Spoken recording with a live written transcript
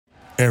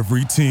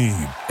Every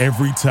team,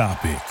 every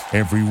topic,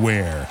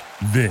 everywhere.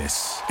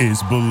 This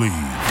is Believe.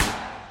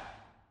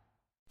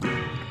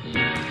 Can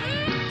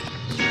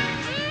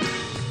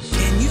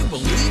you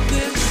believe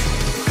this?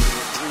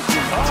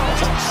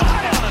 Oh,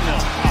 side on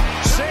enough.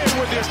 Say it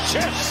with your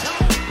chest.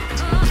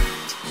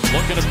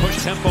 Looking to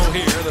push tempo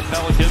here, the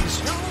Pelicans.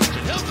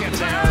 He'll get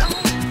there.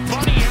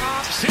 Bunny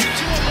hops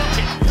into a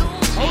bucket.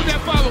 Hold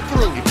that follow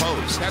through. He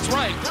posed. That's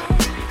right.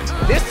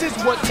 This is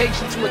what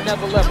takes you to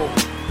another level.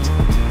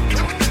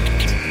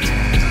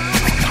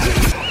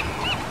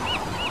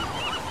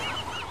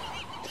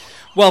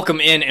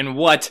 Welcome in, and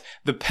what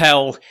the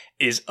Pel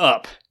is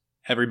up,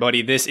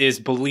 everybody. This is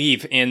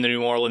Believe in the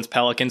New Orleans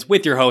Pelicans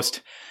with your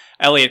host,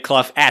 Elliot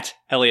Clough, at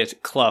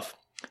Elliot Clough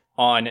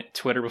on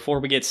Twitter. Before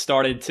we get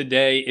started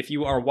today, if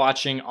you are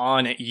watching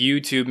on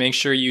YouTube, make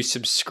sure you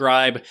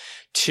subscribe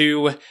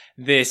to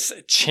this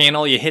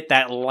channel. You hit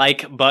that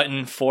like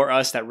button for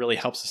us. That really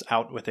helps us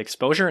out with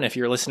exposure. And if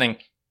you're listening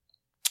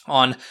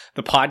on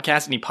the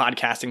podcast, any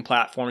podcasting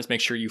platforms,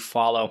 make sure you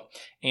follow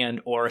and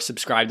or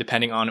subscribe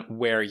depending on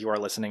where you are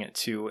listening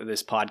to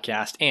this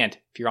podcast. And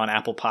if you're on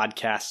Apple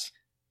Podcasts,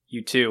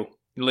 you too,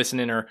 you're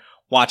listening or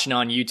watching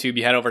on YouTube,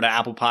 you head over to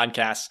Apple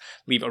Podcasts,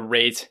 leave a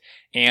rate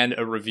and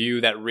a review.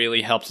 That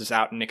really helps us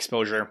out in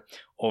exposure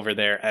over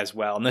there as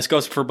well. And this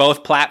goes for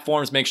both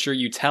platforms. Make sure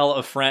you tell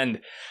a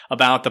friend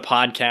about the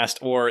podcast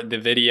or the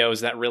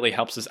videos. That really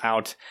helps us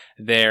out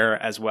there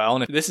as well.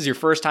 And if this is your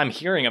first time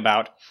hearing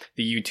about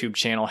the YouTube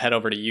channel, head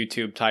over to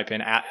YouTube, type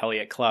in at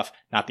Elliot Clough,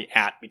 not the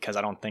at, because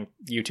I don't think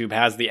YouTube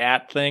has the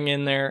at thing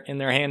in their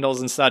handles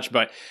and such,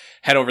 but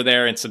head over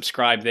there and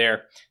subscribe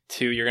there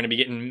too. You're going to be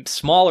getting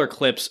smaller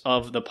clips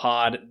of the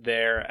pod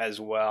there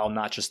as well,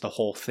 not just the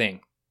whole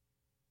thing.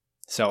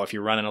 So if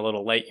you're running a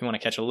little late, you want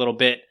to catch a little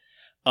bit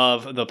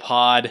of the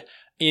pod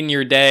in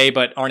your day,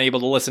 but aren't able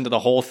to listen to the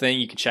whole thing,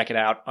 you can check it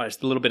out.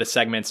 Just a little bit of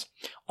segments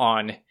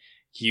on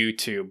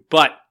YouTube.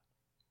 But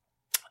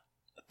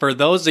for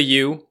those of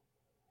you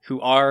who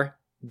are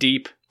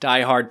deep,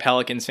 diehard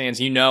Pelicans fans,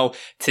 you know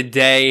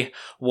today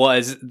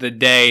was the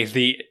day,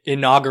 the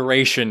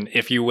inauguration,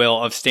 if you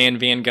will, of Stan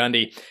Van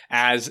Gundy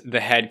as the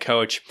head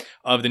coach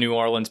of the New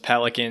Orleans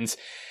Pelicans.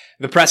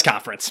 The press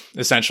conference,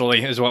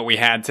 essentially, is what we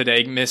had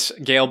today.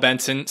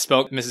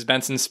 Mrs.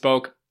 Benson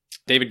spoke.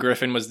 David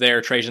Griffin was there.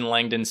 Trajan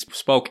Langdon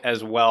spoke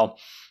as well.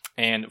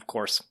 And, of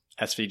course,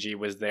 SVG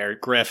was there.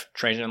 Griff,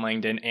 Trajan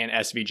Langdon, and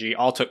SVG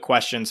all took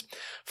questions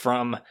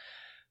from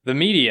the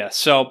media.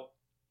 So,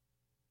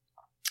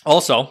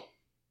 also,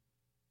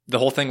 the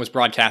whole thing was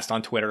broadcast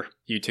on Twitter,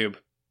 YouTube,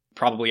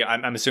 probably,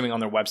 I'm assuming,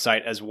 on their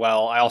website as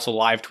well. I also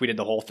live tweeted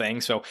the whole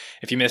thing. So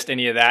if you missed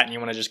any of that and you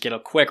want to just get a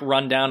quick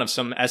rundown of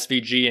some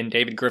SVG and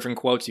David Griffin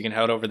quotes, you can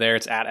head over there.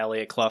 It's at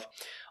Elliot Clough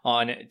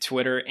on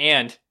Twitter.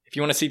 And if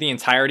you want to see the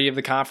entirety of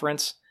the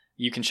conference,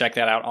 you can check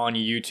that out on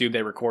YouTube.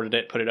 They recorded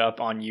it, put it up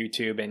on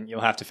YouTube, and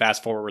you'll have to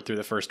fast forward through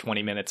the first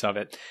 20 minutes of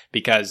it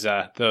because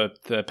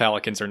the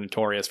Pelicans are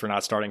notorious for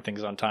not starting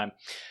things on time.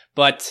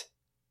 But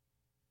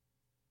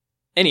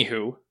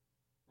anywho,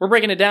 we're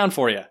breaking it down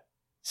for you.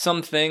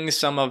 Some things,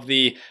 some of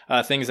the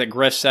things that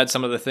Griff said,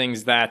 some of the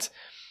things that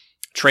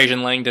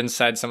Trajan Langdon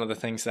said, some of the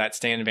things that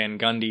Stan Van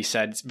Gundy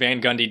said. Van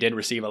Gundy did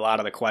receive a lot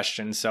of the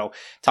questions. So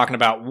talking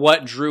about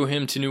what drew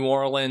him to New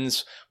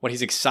Orleans, what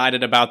he's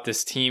excited about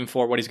this team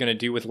for, what he's going to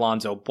do with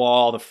Lonzo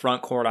Ball, the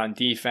front court on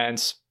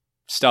defense,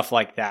 stuff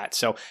like that.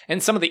 So,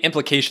 and some of the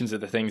implications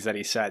of the things that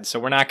he said. So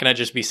we're not going to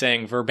just be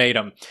saying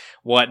verbatim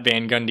what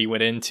Van Gundy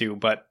went into,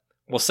 but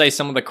we'll say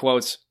some of the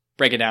quotes,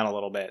 break it down a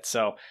little bit.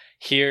 So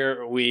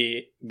here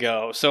we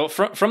go. So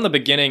from the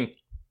beginning,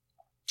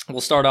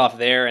 we'll start off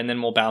there and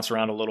then we'll bounce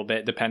around a little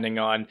bit depending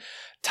on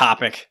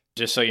topic,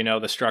 just so you know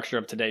the structure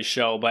of today's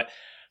show. But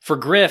for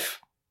Griff,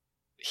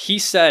 he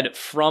said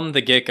from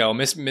the get-go,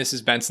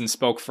 Mrs. Benson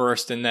spoke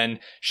first, and then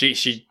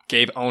she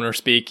gave owner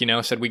speak,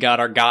 said we got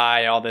our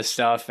guy, all this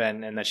stuff,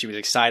 and that she was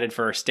excited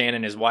for Stan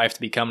and his wife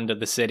to be coming to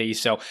the city.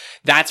 So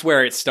that's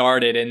where it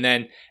started. And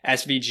then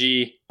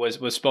SVG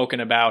was spoken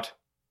about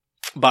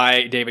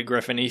by David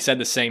Griffin. He said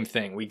the same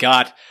thing. We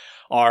got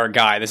our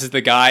guy. This is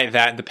the guy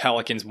that the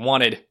Pelicans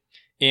wanted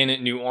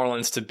in New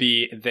Orleans to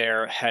be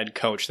their head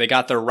coach. They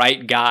got the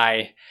right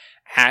guy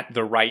at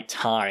the right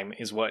time,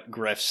 is what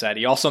Griff said.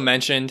 He also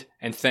mentioned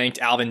and thanked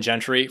Alvin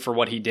Gentry for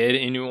what he did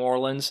in New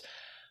Orleans.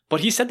 But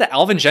he said that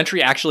Alvin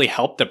Gentry actually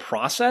helped the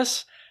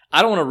process.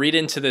 I don't want to read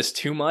into this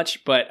too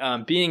much, but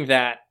being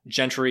that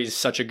Gentry is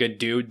such a good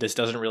dude, this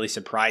doesn't really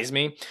surprise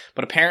me.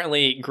 But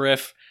apparently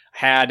Griff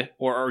had,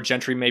 or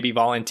Gentry maybe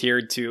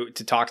volunteered to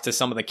talk to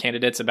some of the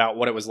candidates about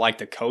what it was like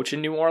to coach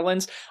in New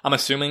Orleans. I'm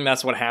assuming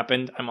that's what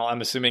happened.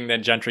 I'm assuming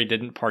that Gentry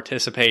didn't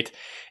participate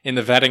in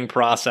the vetting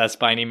process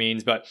by any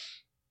means, but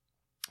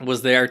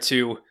was there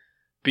to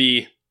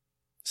be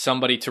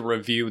somebody to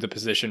review the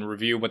position,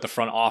 review what the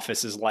front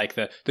office is like,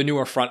 the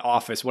newer front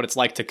office, what it's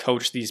like to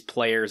coach these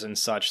players and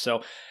such.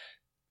 So,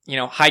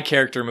 high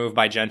character move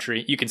by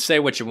Gentry. You can say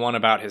what you want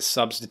about his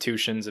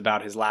substitutions,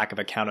 about his lack of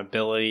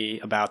accountability,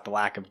 about the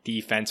lack of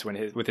defense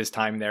with his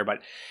time there,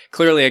 but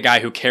clearly a guy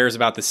who cares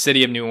about the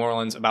city of New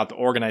Orleans, about the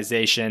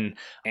organization,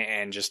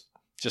 and just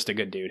just a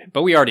good dude.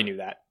 But we already knew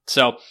that.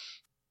 So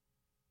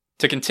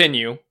to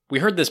continue, we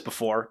heard this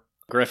before.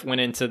 Griff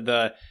went into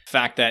the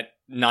fact that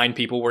 9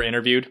 people were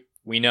interviewed.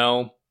 We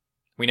know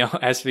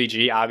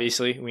SVG,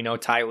 obviously. We know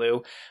Ty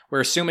Lue.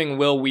 We're assuming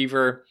Will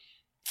Weaver,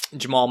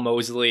 Jamal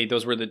Mosley.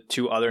 Those were the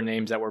 2 other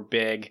names that were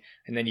big.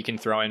 And then you can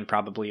throw in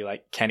probably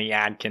like Kenny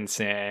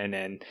Atkinson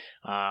and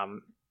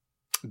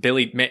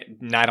Billy.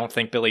 I don't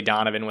think Billy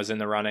Donovan was in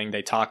the running.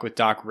 They talked with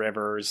Doc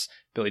Rivers.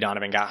 Billy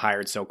Donovan got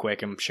hired so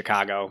quick in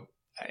Chicago.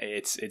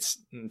 It's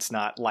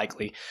not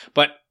likely.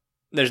 But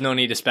there's no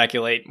need to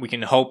speculate. We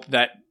can hope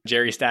that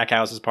Jerry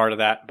Stackhouse is part of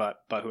that,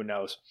 but who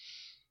knows?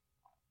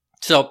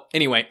 So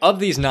anyway, of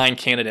these 9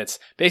 candidates,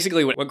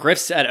 basically what Griff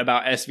said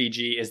about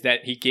SVG is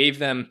that he gave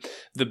them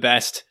the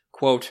best,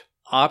 quote,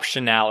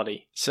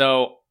 optionality.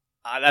 So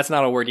that's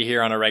not a word you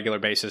hear on a regular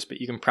basis, but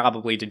you can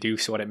probably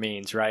deduce what it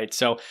means, right?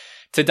 So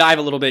to dive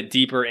a little bit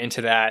deeper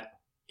into that,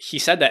 he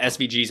said that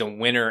SVG is a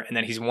winner and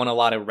that he's won a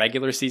lot of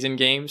regular season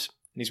games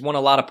and he's won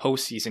a lot of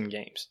postseason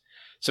games.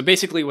 So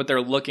basically what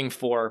they're looking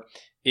for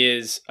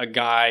is a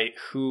guy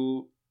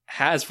who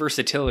has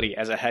versatility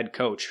as a head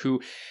coach,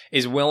 who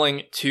is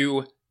willing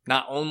to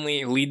not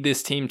only lead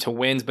this team to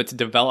wins, but to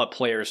develop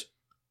players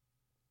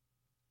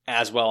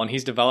as well. And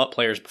he's developed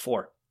players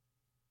before.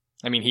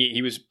 I mean,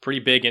 he was pretty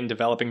big in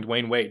developing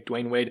Dwayne Wade.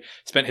 Dwayne Wade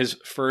spent his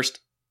first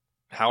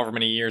however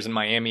many years in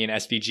Miami, and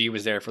SVG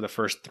was there for the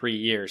first 3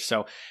 years.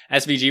 So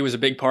SVG was a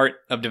big part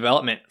of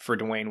development for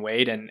Dwayne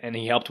Wade, and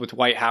he helped with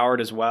Dwight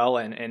Howard as well,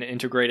 and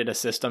integrated a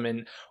system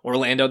in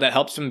Orlando that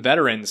helped some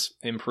veterans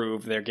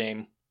improve their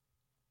game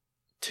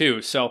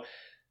too. So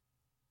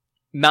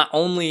not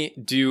only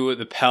do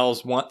the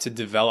Pels want to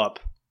develop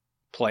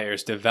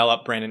players,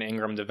 develop Brandon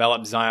Ingram,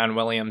 develop Zion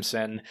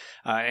Williamson,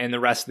 and the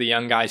rest of the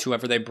young guys,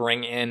 whoever they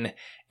bring in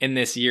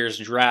this year's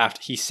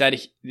draft, he said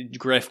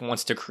Griff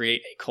wants to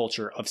create a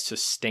culture of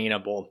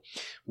sustainable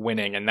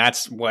winning, and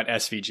that's what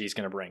SVG is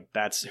going to bring.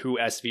 That's who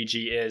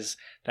SVG is.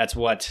 That's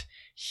what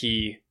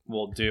he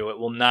will do. It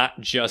will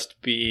not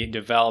just be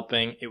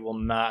developing. It will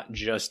not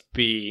just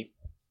be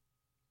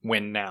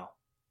win now.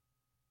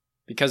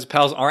 Because the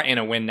Pels aren't in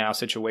a win now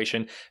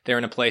situation, they're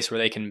in a place where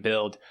they can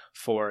build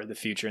for the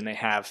future, and they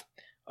have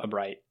a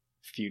bright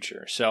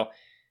future. So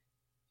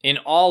in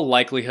all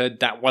likelihood,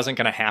 that wasn't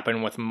going to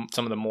happen with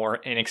some of the more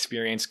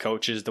inexperienced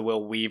coaches, the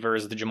Will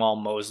Weavers, the Jamal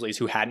Mosleys,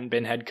 who hadn't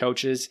been head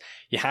coaches.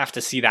 You have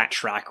to see that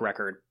track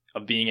record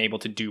of being able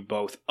to do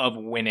both, of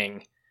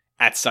winning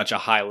at such a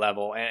high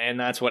level. And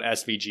that's what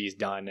SVG's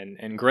done.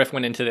 And Griff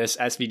went into this.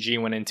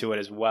 SVG went into it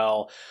as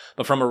well.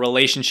 But from a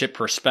relationship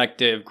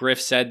perspective,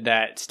 Griff said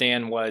that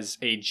Stan was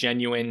a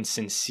genuine,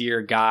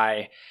 sincere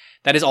guy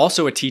that is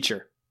also a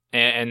teacher.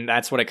 And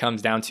that's what it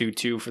comes down to,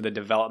 too, for the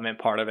development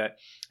part of it.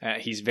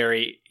 He's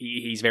very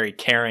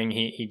caring.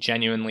 He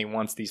genuinely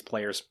wants these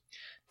players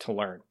to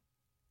learn.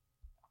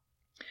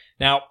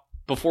 Now,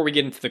 before we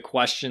get into the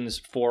questions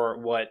for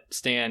what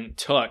Stan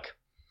took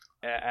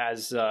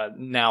as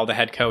now the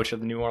head coach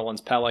of the New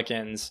Orleans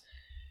Pelicans,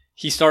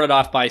 he started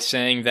off by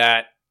saying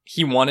that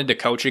he wanted to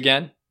coach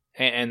again.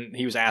 And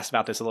he was asked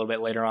about this a little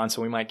bit later on,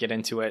 so we might get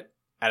into it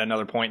at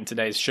another point in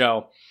today's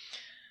show.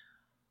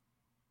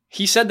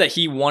 He said that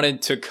he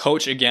wanted to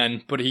coach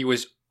again, but he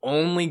was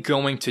only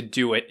going to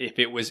do it if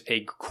it was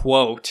a,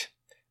 quote,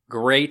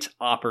 great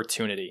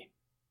opportunity.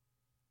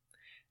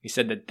 He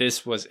said that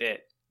this was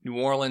it. New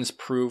Orleans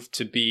proved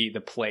to be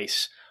the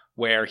place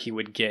where he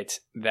would get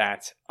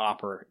that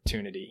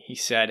opportunity. He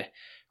said,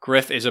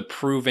 Griff is a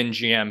proven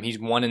GM. He's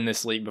won in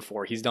this league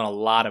before. He's done a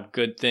lot of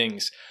good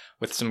things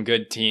with some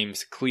good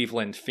teams,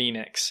 Cleveland,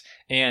 Phoenix,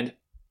 and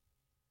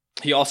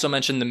he also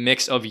mentioned the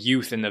mix of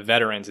youth and the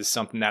veterans is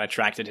something that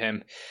attracted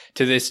him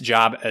to this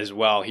job as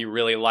well. He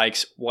really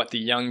likes what the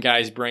young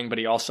guys bring, but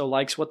he also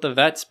likes what the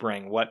vets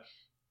bring, what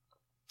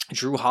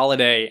Drew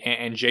Holiday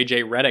and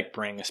JJ Redick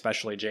bring,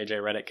 especially JJ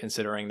Redick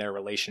considering their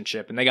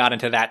relationship. And they got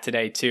into that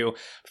today too.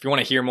 If you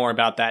want to hear more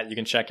about that, you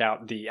can check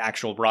out the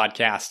actual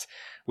broadcast.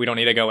 We don't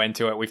need to go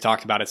into it. We've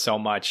talked about it so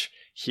much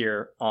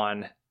here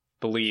on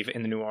Believe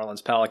in the New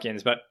Orleans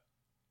Pelicans. But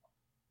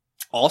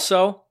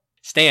also,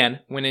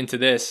 Stan went into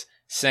this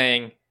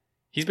saying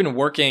he's been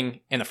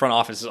working, and the front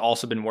office has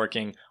also been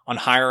working on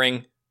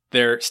hiring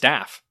their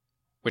staff,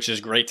 which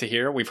is great to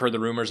hear. We've heard the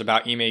rumors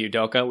about Ime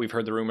Udoka. We've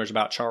heard the rumors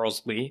about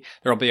Charles Lee.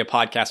 There will be a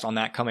podcast on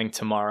that coming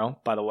tomorrow,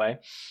 by the way.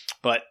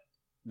 But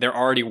they're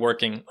already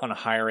working on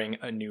hiring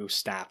a new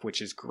staff,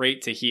 which is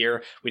great to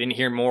hear. We didn't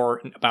hear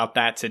more about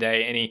that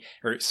today,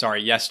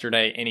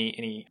 yesterday,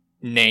 any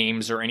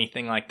names or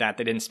anything like that.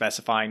 They didn't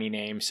specify any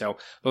names. So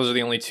those are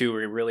the only two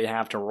we really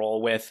have to roll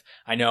with.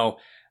 I know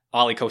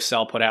Ollie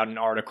Cosell put out an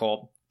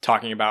article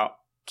talking about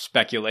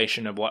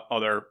speculation of what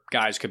other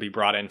guys could be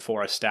brought in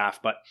for a staff,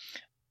 but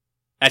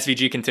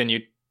SVG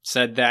continued,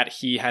 said that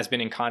he has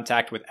been in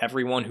contact with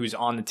everyone who's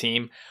on the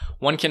team.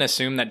 One can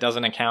assume that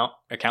doesn't account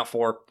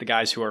for the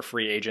guys who are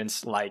free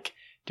agents like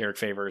Derek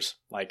Favors,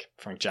 like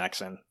Frank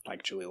Jackson,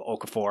 like Jahlil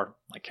Okafor,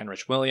 like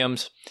Kenrich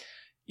Williams,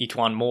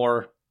 E'Twaun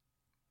Moore.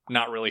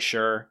 Not really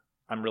sure.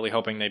 I'm really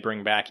hoping they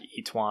bring back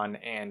E'Twaun,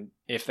 and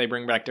if they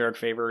bring back Derek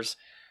Favors,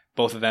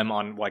 both of them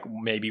on like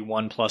maybe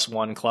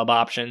 1+1 club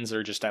options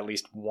or just at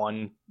least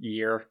 1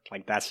 year.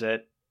 Like that's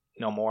it.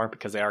 No more,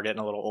 because they are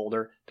getting a little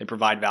older. They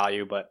provide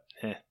value, but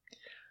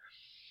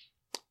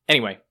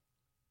Anyway.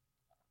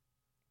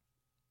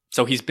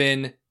 So he's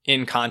been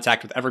in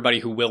contact with everybody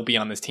who will be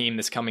on this team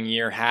this coming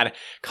year, had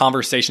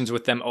conversations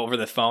with them over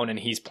the phone, and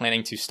he's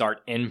planning to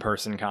start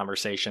in-person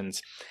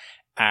conversations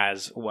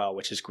as well,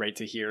 which is great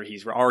to hear.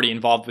 He's already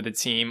involved with the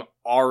team,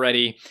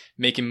 already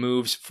making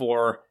moves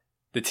for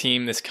the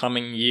team this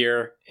coming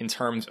year in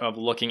terms of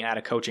looking at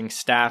a coaching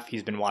staff.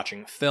 He's been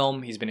watching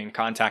film. He's been in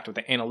contact with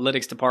the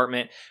analytics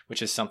department,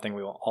 which is something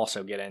we will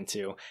also get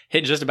into.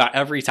 Hit just about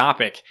every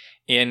topic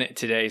in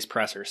today's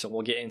presser, so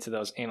we'll get into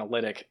those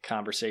analytic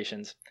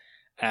conversations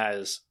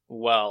as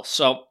well.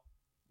 So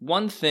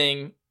one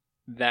thing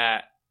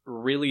that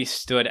really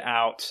stood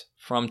out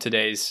from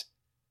today's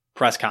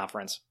press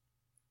conference,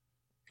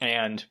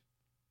 and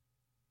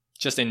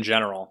just in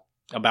general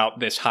about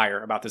this hire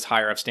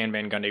of Stan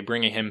Van Gundy,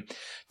 bringing him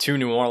to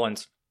New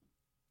Orleans,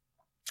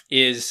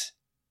 is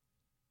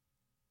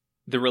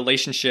the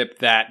relationship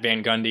that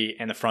Van Gundy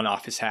and the front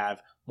office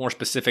have, more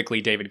specifically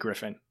David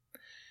Griffin.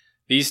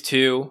 These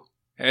two,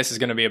 this is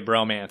going to be a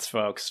bromance,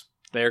 folks.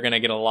 They're going to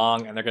get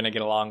along, and they're going to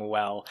get along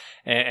well.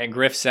 And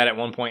Griff said at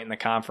one point in the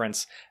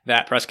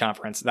press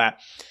conference,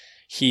 that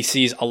he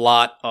sees a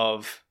lot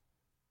of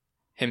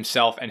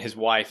himself and his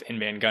wife in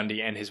Van Gundy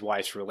and his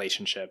wife's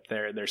relationship.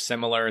 They're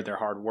similar. They're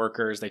hard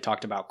workers. They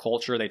talked about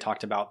culture. They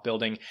talked about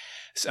building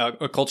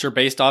a culture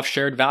based off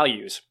shared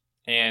values.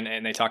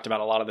 And they talked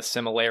about a lot of the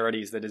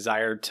similarities, the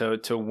desire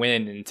to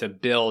win and to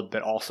build,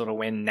 but also to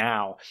win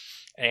now.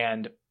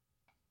 And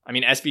I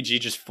mean, SVG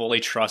just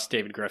fully trusts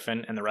David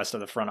Griffin and the rest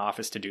of the front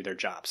office to do their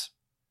jobs.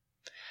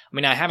 I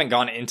mean, I haven't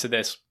gone into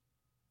this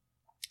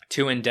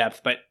too in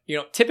depth, but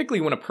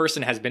typically when a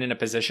person has been in a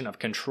position of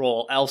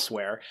control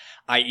elsewhere,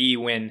 i.e.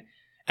 when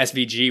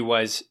SVG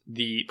was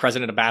the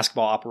president of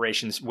basketball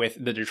operations with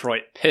the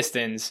Detroit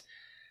Pistons,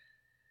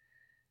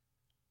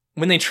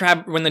 when they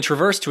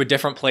traverse to a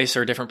different place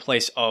or a different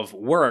place of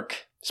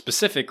work,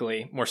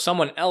 specifically where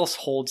someone else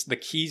holds the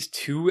keys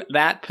to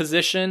that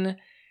position,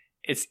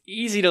 it's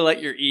easy to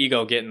let your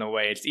ego get in the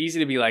way. It's easy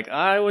to be like,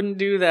 I wouldn't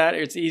do that.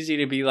 It's easy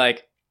to be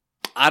like,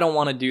 I don't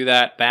want to do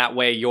that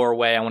way, your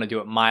way. I want to do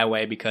it my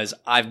way because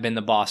I've been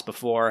the boss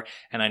before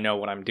and I know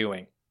what I'm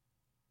doing.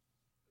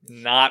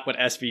 Not what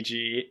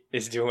SVG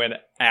is doing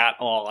at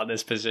all in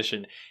this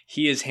position.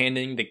 He is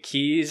handing the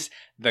keys,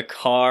 the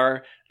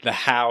car, the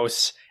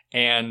house,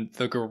 and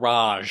the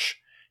garage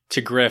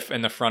to Griff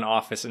in the front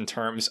office in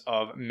terms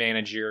of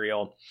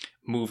managerial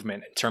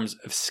movement, in terms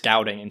of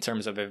scouting, in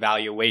terms of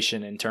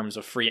evaluation, in terms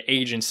of free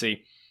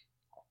agency,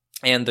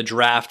 and the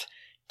draft.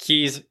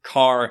 Keys,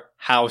 car,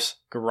 house,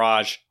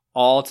 garage,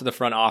 all to the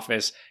front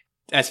office.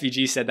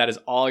 SVG said, that is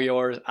all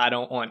yours. I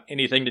don't want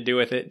anything to do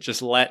with it.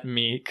 Just let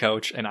me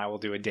coach and I will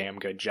do a damn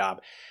good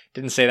job.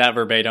 Didn't say that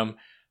verbatim,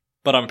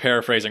 but I'm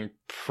paraphrasing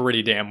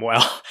pretty damn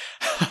well.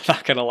 I'm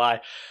not going to lie.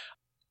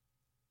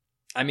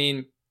 I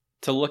mean,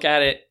 to look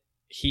at it,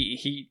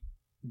 he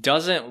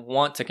doesn't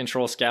want to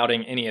control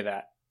scouting, any of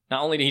that.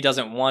 Not only he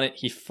doesn't want it,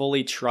 he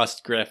fully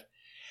trusts Griff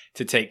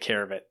to take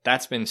care of it.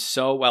 That's been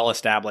so well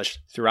established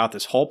throughout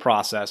this whole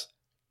process,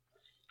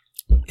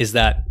 is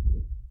that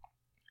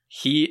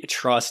he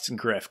trusts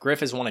Griff.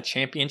 Griff has won a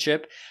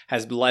championship,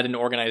 has led an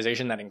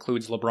organization that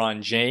includes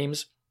LeBron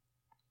James,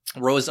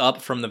 rose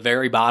up from the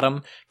very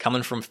bottom,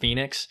 coming from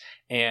Phoenix,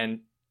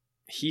 and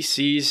he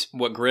sees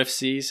what Griff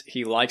sees,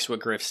 he likes what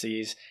Griff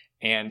sees,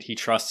 and he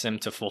trusts him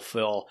to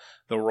fulfill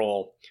the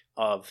role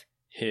of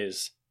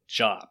his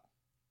job.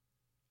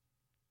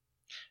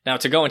 Now,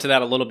 to go into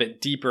that a little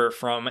bit deeper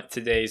from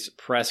today's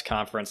press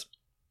conference,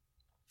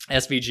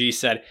 SVG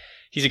said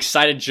he's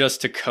excited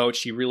just to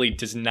coach. He really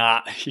does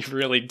not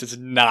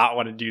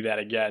want to do that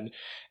again.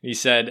 He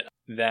said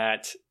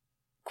that,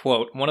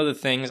 quote, one of the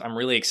things I'm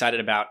really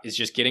excited about is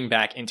just getting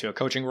back into a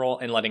coaching role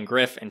and letting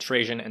Griff and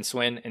Trajan and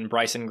Swin and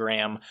Bryson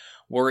Graham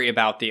worry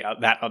about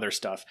that other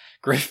stuff.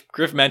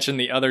 Griff mentioned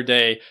the other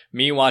day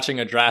me watching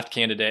a draft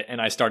candidate and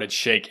I started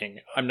shaking.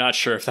 I'm not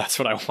sure if that's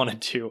what I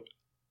want to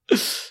do.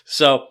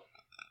 So,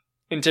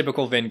 in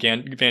typical Van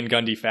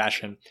Gundy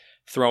fashion,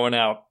 throwing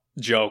out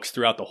jokes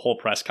throughout the whole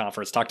press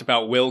conference. Talked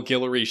about Will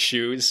Guillory's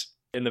shoes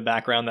in the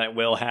background that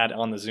Will had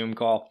on the Zoom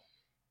call.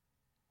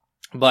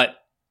 But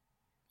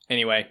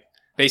anyway,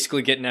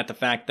 basically getting at the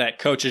fact that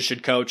coaches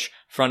should coach,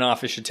 front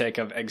office should take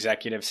of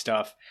executive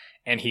stuff,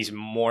 and he's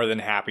more than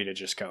happy to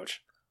just coach.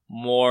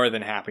 More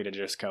than happy to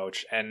just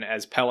coach. And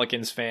as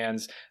Pelicans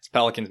fans, as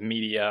Pelicans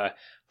media,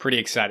 pretty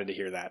excited to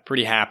hear that.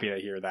 Pretty happy to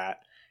hear that.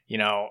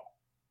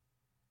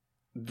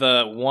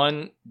 The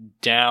one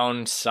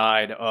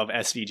downside of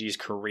SVG's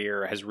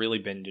career has really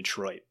been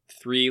Detroit.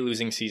 3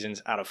 losing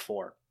seasons out of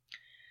 4.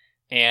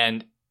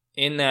 And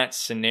in that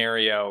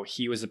scenario,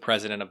 he was the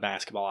president of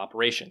basketball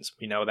operations.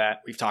 We know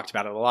that. We've talked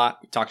about it a lot.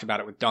 We talked about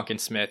it with Duncan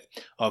Smith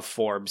of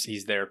Forbes.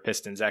 He's their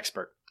Pistons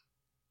expert.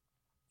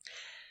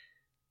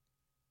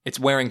 It's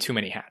wearing too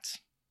many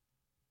hats.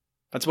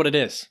 That's what it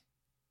is.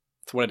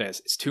 It's what it is.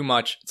 It's too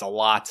much. It's a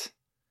lot.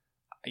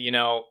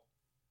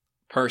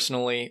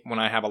 Personally, when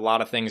I have a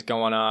lot of things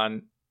going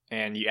on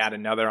and you add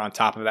another on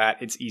top of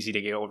that, it's easy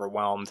to get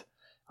overwhelmed,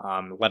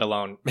 let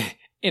alone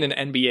in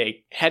an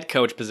NBA head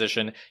coach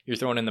position. You're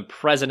throwing in the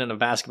president of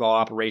basketball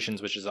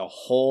operations, which is a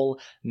whole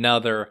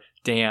nother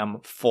damn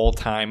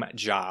full-time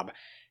job.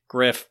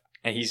 Griff,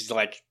 and he's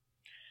like,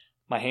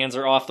 my hands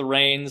are off the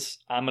reins.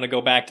 I'm going to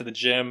go back to the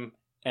gym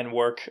and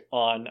work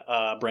on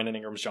Brandon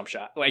Ingram's jump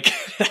shot. Like,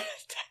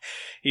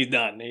 he's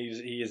done.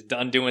 He is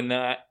done doing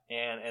that,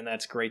 and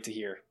that's great to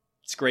hear.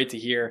 It's great to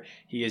hear.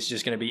 He is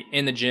just going to be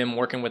in the gym,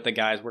 working with the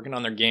guys, working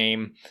on their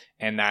game,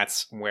 and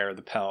that's where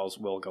the Pels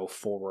will go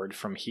forward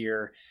from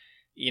here.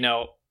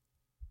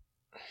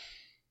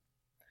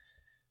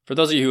 For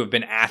those of you who have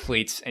been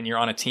athletes and you're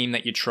on a team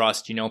that you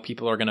trust,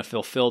 people are going to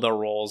fulfill their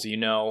roles,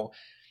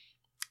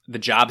 the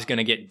job's going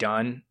to get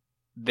done.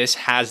 This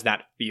has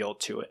that feel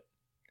to it.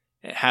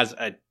 It has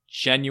a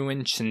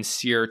genuine,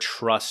 sincere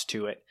trust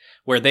to it,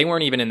 where they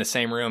weren't even in the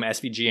same room.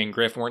 SVG and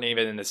Griff weren't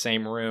even in the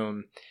same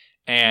room.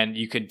 And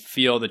you could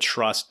feel the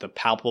trust, the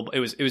palpable. It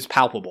was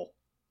palpable.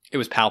 It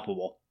was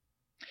palpable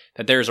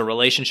that there's a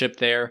relationship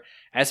there.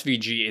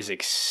 SVG is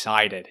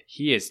excited.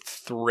 He is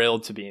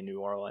thrilled to be in New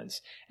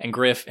Orleans. And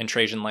Griff and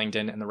Trajan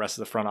Langdon and the rest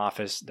of the front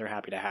office, they're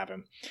happy to have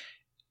him.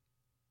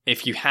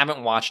 If you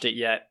haven't watched it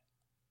yet,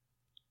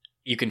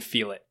 you can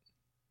feel it.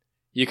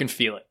 You can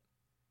feel it.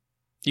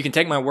 You can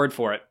take my word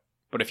for it.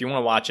 But if you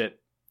want to watch it,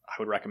 I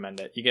would recommend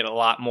it. You get a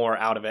lot more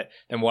out of it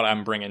than what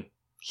I'm bringing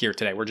here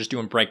today. We're just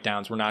doing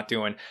breakdowns. We're not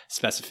doing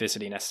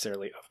specificity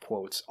necessarily of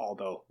quotes,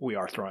 although we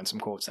are throwing some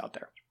quotes out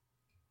there.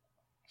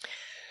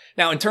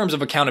 Now, in terms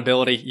of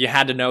accountability, you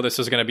had to know this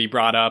was going to be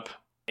brought up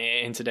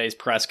in today's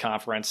press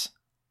conference.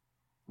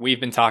 We've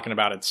been talking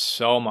about it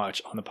so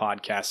much on the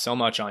podcast, so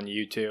much on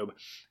YouTube,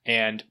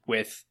 and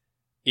with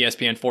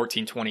ESPN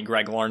 1420,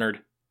 Greg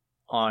Larnard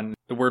on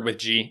The Word with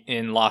G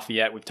in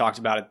Lafayette. We've talked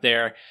about it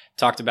there,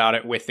 talked about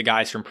it with the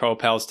guys from Pro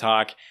Pels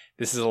Talk.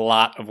 This is a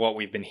lot of what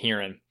we've been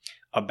hearing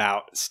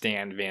about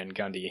Stan Van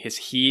Gundy.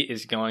 He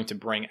is going to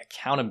bring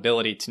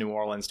accountability to New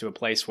Orleans, to a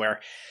place where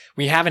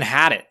we haven't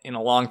had it in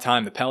a long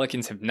time. The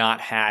Pelicans have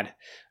not had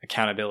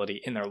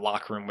accountability in their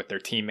locker room with their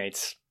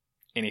teammates,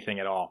 anything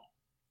at all.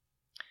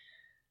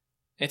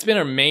 It's been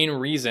a main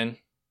reason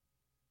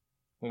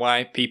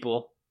why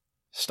people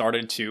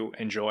started to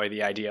enjoy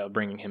the idea of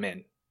bringing him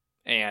in.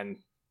 And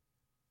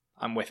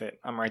I'm with it.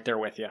 I'm right there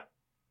with you.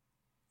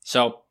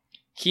 So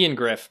he and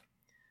Griff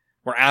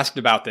were asked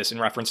about this in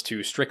reference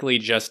to strictly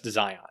just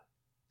Zion.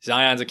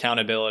 Zion's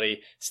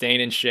accountability, staying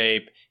in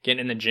shape, getting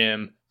in the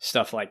gym,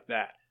 stuff like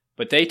that.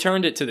 But they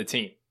turned it to the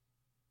team,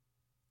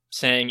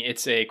 saying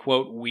it's a,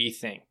 quote, we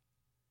thing.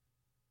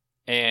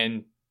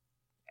 And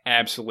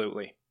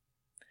absolutely.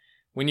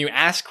 When you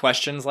ask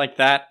questions like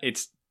that,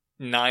 it's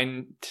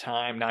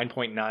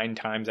 9.9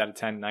 times out of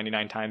 10,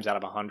 99 times out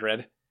of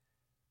 100.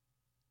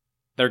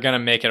 They're going to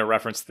make it a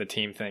reference to the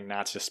team thing,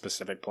 not just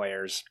specific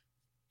players.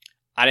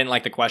 I didn't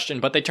like the question,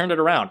 but they turned it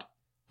around.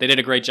 They did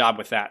a great job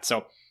with that.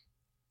 So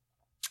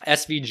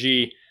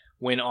SVG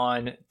went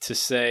on to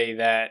say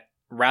that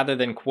rather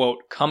than,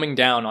 quote, coming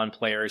down on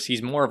players,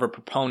 he's more of a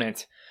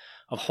proponent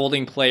of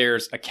holding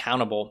players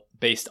accountable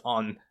based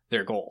on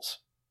their goals.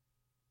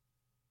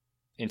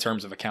 In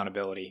terms of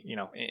accountability,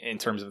 in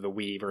terms of the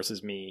we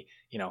versus me,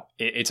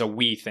 it's a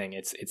we thing.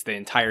 It's the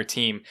entire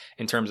team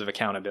in terms of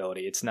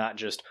accountability. It's not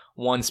just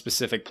one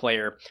specific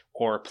player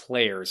or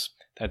players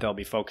that they'll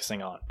be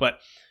focusing on. But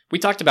we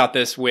talked about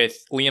this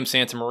with Liam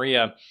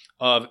Santamaria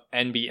of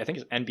I think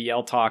it's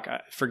NBL Talk.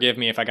 Forgive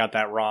me if I got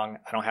that wrong.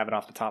 I don't have it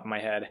off the top of my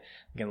head.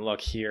 You can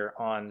look here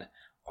on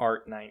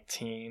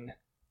Art19.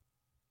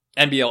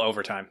 NBL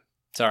Overtime.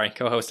 Sorry,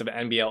 co-host of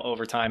NBL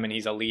Overtime, and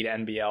he's a lead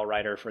NBL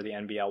writer for the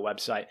NBL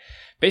website.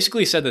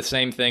 Basically said the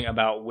same thing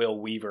about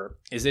Will Weaver,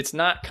 is it's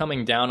not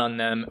coming down on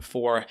them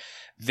for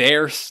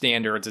their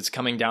standards. It's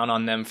coming down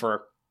on them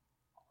for,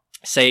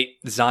 say,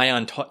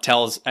 Zion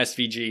tells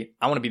SVG,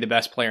 I want to be the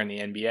best player in the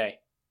NBA.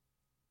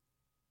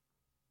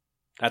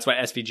 That's what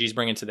SVG's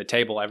bringing to the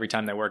table every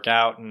time they work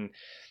out. And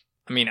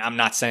I mean, I'm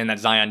not saying that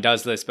Zion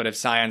does this, but if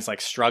Zion's like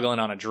struggling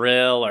on a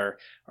drill or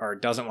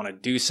doesn't want to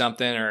do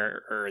something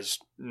or is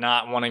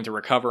not wanting to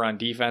recover on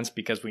defense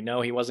because we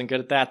know he wasn't good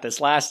at that this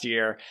last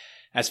year,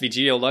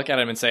 SVG will look at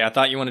him and say, I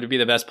thought you wanted to be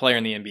the best player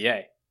in the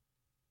NBA.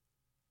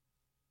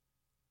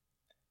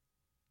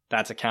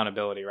 That's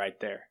accountability right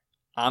there.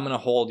 I'm going to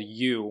hold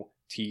you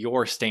to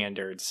your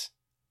standards,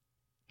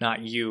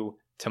 not you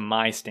to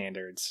my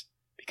standards,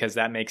 because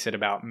that makes it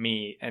about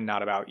me and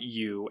not about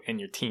you and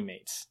your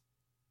teammates.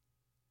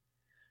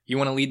 You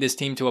want to lead this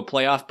team to a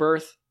playoff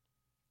berth?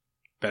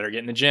 Better get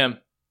in the gym.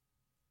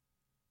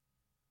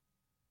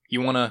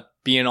 You want to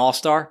be an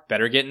all-star?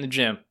 Better get in the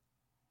gym.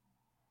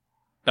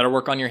 Better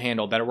work on your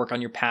handle. Better work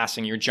on your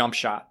passing, your jump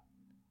shot.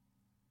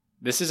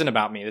 This isn't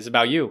about me. This is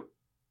about you.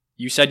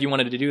 You said you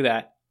wanted to do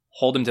that.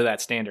 Hold him to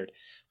that standard.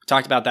 We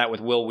talked about that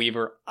with Will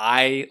Weaver.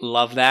 I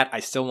love that.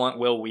 I still want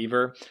Will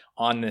Weaver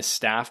on this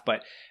staff,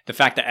 but the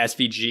fact that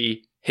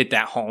SVG hit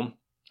that home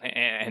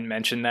and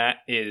mentioned that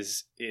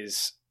is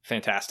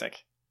fantastic.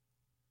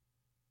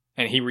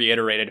 And he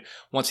reiterated,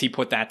 once he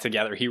put that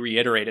together, he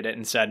reiterated it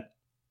and said,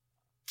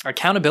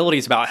 accountability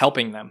is about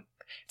helping them.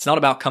 It's not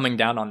about coming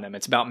down on them.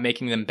 It's about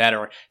making them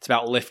better. It's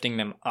about lifting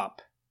them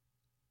up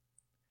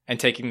and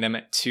taking them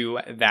to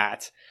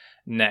that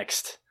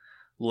next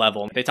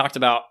level. They talked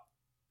about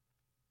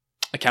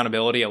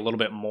accountability a little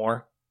bit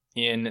more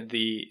in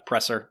the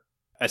presser.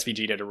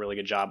 SVG did a really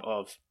good job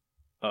of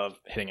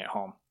hitting it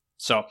home.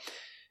 So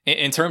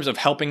in terms of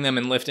helping them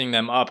and lifting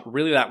them up,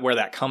 really that where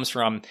that comes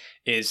from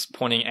is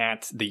pointing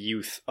at the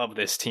youth of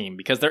this team,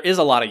 because there is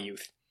a lot of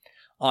youth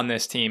on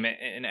this team.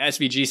 And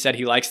SVG said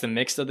he likes the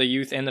mix of the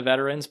youth and the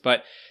veterans,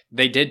 but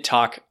they did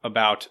talk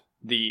about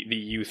the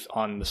youth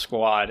on the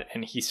squad.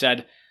 And he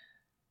said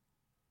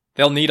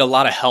they'll need a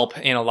lot of help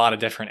in a lot of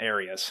different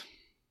areas.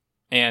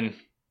 And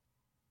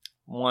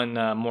one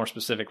more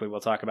specifically we'll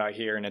talk about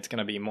here, and it's going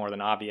to be more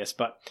than obvious,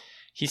 but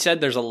he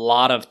said there's a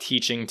lot of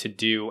teaching to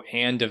do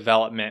and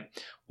development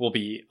will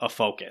be a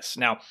focus.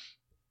 Now,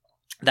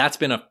 that's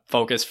been a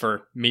focus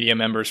for media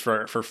members,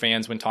 for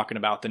fans when talking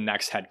about the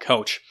next head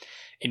coach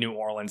in New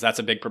Orleans. That's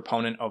a big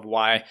proponent of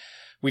why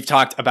we've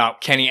talked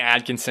about Kenny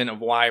Atkinson, of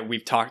why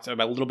we've talked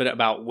about a little bit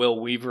about Will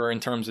Weaver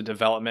in terms of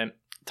development,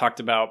 talked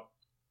about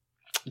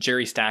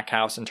Jerry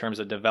Stackhouse in terms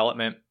of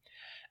development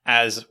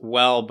as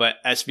well, but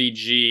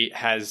SVG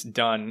has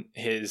done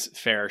his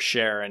fair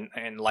share.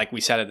 And like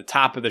we said at the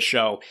top of the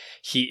show,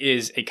 he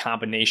is a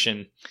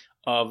combination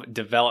of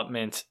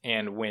development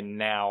and win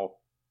now,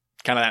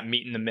 kind of that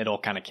meet in the middle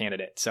kind of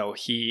candidate. So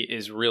he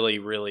is really,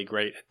 really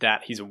great at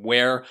that. He's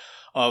aware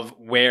of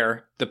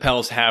where the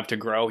Pels have to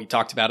grow. He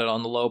talked about it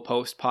on the Low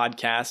Post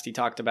podcast. He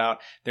talked about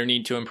their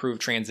need to improve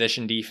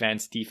transition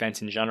defense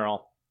in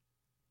general.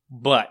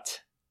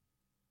 But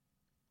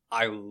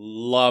I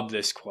love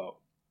this quote.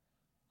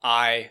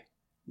 I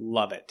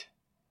love it.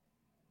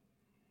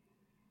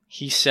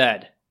 He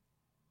said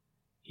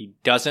he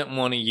doesn't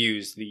want to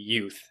use the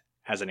youth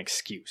as an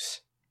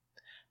excuse.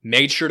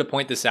 Made sure to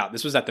point this out.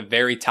 This was at the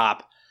very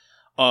top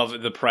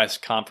of the press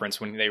conference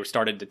when they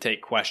started to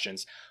take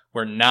questions.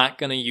 We're not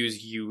going to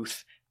use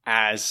youth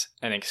as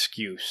an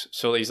excuse.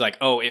 So he's like,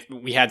 oh, if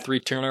we had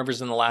 3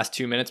 turnovers in the last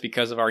 2 minutes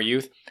because of our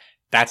youth,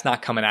 that's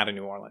not coming out of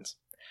New Orleans.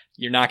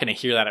 You're not going to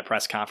hear that at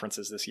press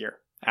conferences this year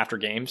after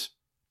games.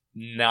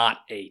 Not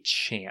a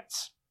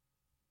chance.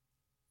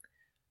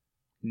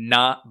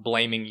 Not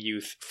blaming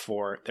youth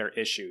for their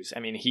issues. I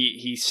mean,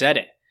 he said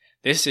it.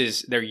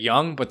 They're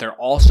young, but they're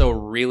also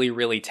really,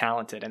 really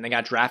talented. And they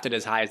got drafted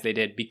as high as they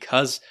did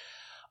because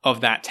of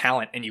that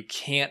talent. And you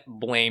can't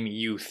blame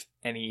youth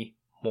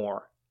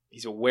anymore.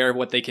 He's aware of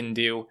what they can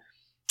do.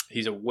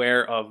 He's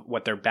aware of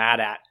what they're bad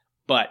at.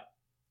 But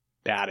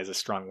bad is a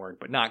strong word,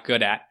 but not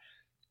good at.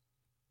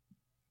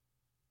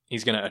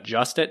 He's going to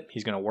adjust it.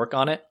 He's going to work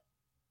on it.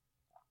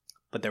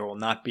 But there will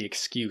not be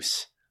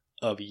excuse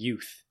of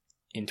youth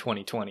in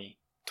 2020,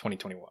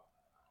 2021.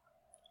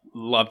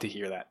 Love to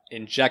hear that.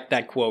 Inject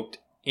that quote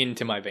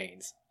into my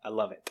veins. I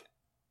love it.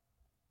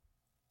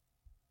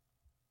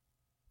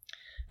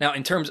 Now,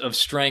 in terms of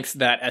strengths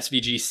that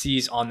SVG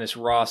sees on this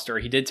roster,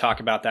 he did talk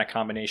about that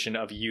combination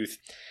of youth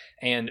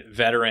and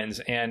veterans,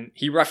 and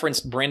he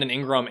referenced Brandon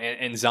Ingram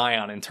and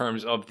Zion in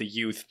terms of the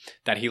youth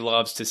that he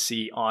loves to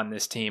see on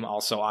this team.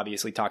 Also,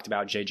 obviously, talked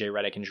about JJ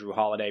Redick and Jrue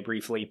Holiday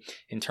briefly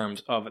in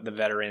terms of the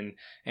veteran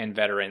and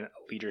veteran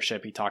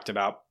leadership. He talked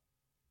about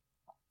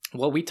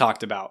what we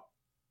talked about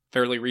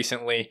fairly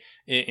recently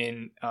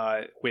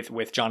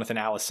with Jonathan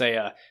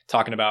Alicea,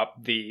 talking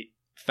about the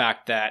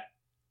fact that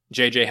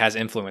JJ has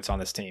influence on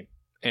this team.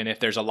 And if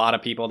there's a lot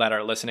of people that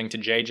are listening to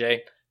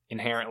JJ,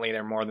 inherently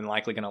they're more than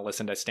likely going to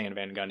listen to Stan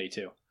Van Gundy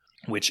too,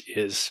 which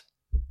is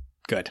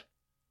good.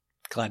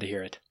 Glad to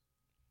hear it.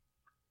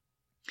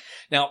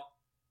 Now,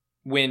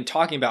 when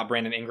talking about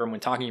Brandon Ingram,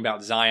 when talking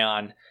about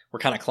Zion, we're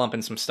kind of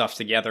clumping some stuff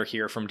together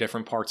here from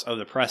different parts of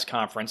the press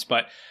conference,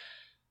 but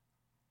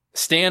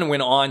Stan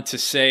went on to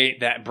say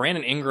that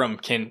Brandon Ingram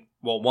can,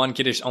 one,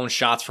 get his own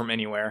shots from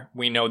anywhere.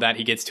 We know that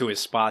he gets to his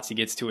spots, he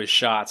gets to his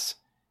shots.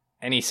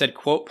 And he said,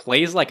 quote,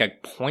 plays like a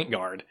point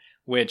guard,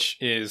 which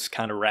is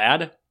kind of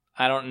rad.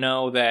 I don't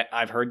know that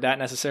I've heard that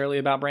necessarily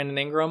about Brandon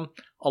Ingram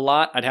a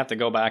lot. I'd have to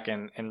go back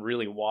and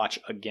really watch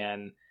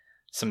again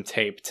some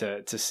tape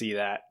to see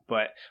that.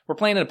 But we're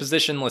playing in a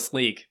positionless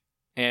league.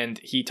 And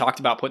he talked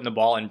about putting the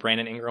ball in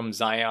Brandon Ingram,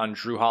 Zion,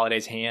 Jrue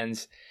Holiday's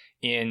hands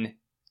in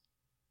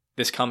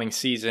this coming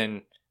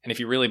season. And if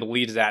he really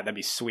believes that, that'd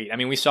be sweet. I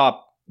mean, we saw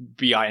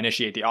B.I.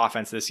 initiate the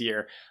offense this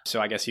year, so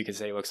I guess you could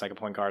say he looks like a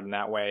point guard in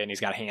that way, and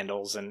he's got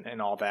handles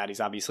and all that. He's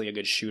obviously a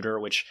good shooter,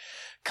 which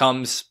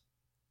comes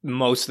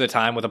most of the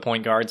time with a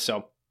point guard,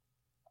 so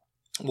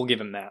we'll give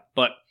him that.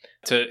 But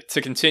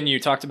to continue,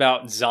 talked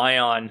about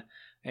Zion,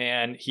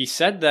 and he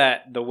said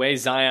that the way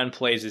Zion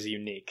plays is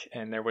unique,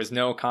 and there was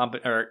no comp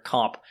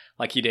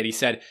like he did. He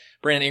said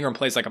Brandon Ingram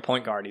plays like a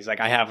point guard. He's like,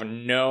 I have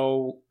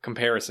no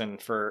comparison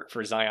for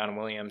Zion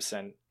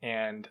Williamson,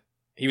 and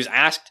he was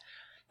asked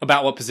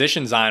about what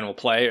position Zion will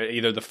play,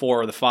 either the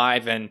 4 or the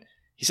 5, and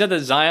he said that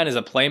Zion is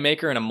a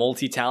playmaker and a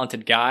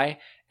multi-talented guy,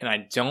 and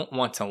I don't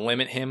want to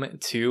limit him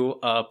to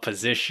a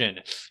position.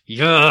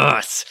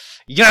 Yes!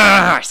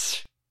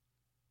 Yes!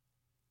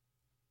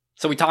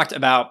 So we talked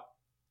about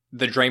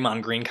the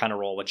Draymond Green kind of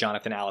role with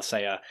Jonathan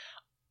Alicea.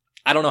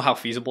 I don't know how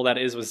feasible that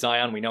is with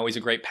Zion. We know he's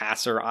a great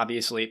passer.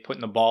 Obviously,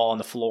 putting the ball on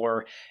the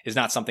floor is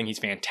not something he's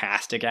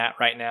fantastic at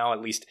right now,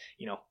 at least,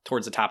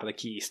 towards the top of the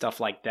key, stuff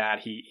like that.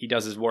 He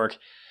does his work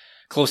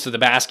close to the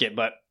basket,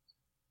 but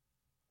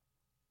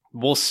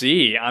we'll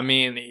see. I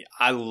mean,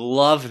 I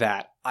love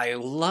that. I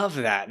love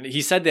that.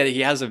 He said that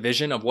he has a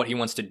vision of what he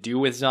wants to do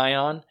with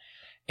Zion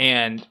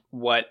and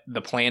what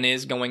the plan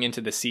is going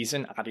into the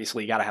season.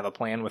 Obviously, you got to have a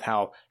plan with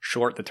how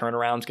short the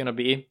turnaround's going to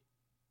be.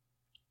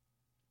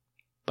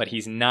 But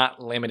he's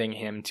not limiting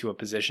him to a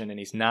position, and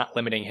he's not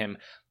limiting him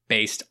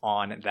based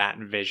on that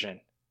vision.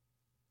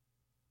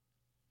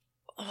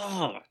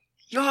 Oh,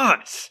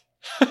 yes!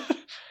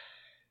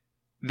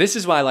 This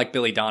is why I like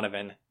Billy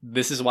Donovan.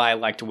 This is why I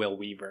liked Will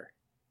Weaver.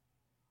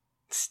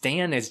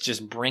 Stan is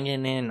just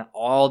bringing in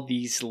all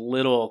these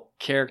little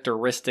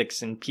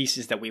characteristics and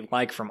pieces that we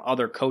like from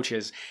other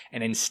coaches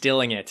and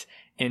instilling it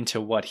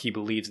into what he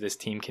believes this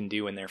team can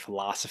do in their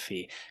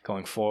philosophy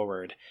going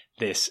forward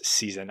this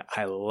season.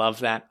 I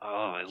love that.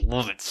 Oh, I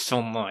love it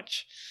so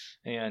much.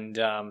 And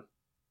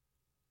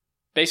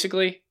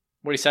basically,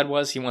 what he said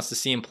was he wants to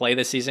see him play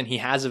this season. He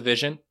has a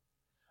vision,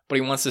 but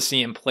he wants to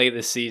see him play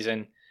this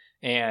season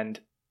and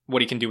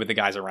what he can do with the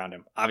guys around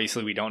him.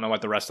 Obviously, we don't know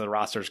what the rest of the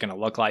roster is going to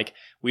look like.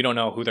 We don't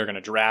know who they're going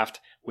to draft.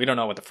 We don't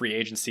know what the free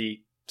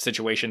agency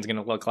situation is going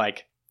to look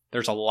like.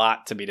 There's a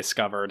lot to be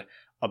discovered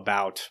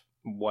about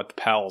what the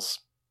Pels,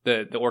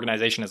 the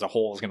organization as a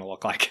whole, is going to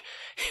look like.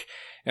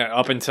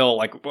 Up until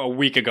like a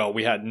week ago,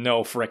 we had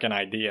no frickin'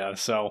 idea.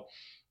 So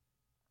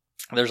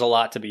there's a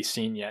lot to be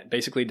seen yet.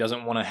 Basically,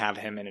 doesn't want to have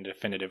him in a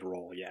definitive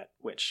role yet,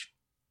 which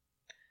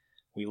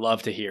we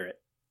love to hear it.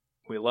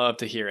 We love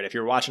to hear it. If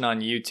you're watching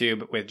on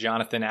YouTube with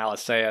Jonathan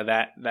Alicea,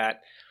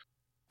 that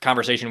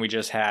conversation we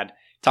just had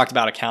talked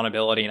about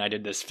accountability, and I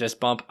did this fist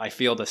bump. I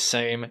feel the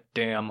same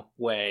damn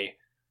way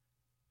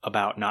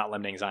about not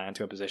limiting Zion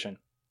to a position.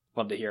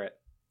 Love to hear it.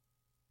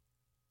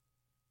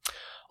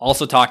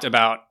 Also talked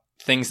about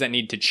things that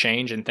need to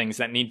change and things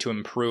that need to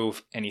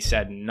improve, and he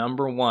said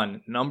number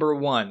one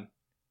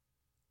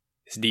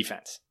is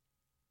defense.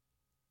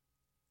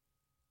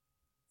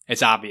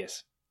 It's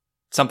obvious.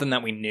 Something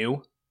that we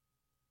knew,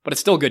 but it's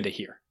still good to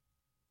hear.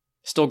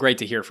 Still great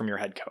to hear from your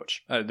head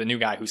coach, the new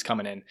guy who's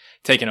coming in,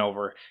 taking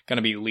over, going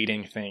to be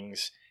leading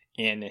things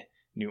in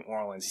New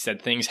Orleans. He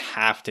said things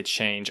have to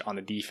change on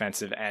the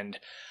defensive end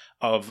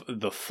of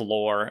the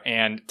floor,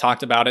 and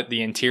talked about it,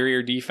 the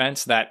interior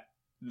defense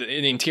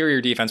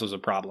was a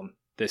problem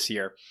this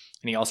year.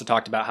 And he also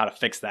talked about how to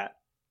fix that.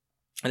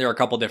 And there are a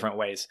couple different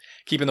ways.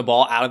 Keeping the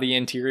ball out of the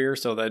interior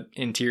so the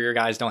interior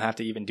guys don't have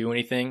to even do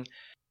anything.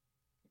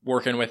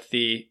 Working with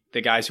the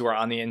guys who are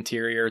on the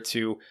interior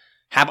to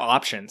have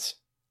options,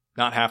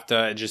 not have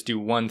to just do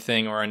one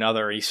thing or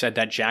another. He said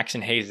that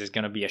Jackson Hayes is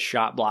going to be a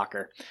shot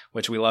blocker,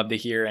 which we love to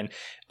hear. And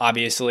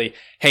obviously,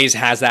 Hayes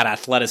has that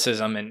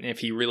athleticism. And if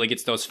he really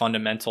gets those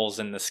fundamentals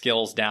and the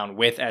skills down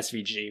with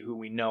SVG, who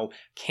we know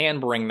can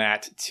bring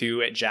that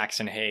to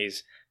Jackson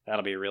Hayes,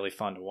 that'll be really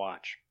fun to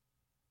watch.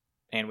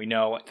 And we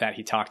know that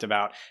he talked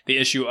about the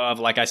issue of,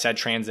 like I said,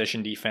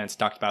 transition defense,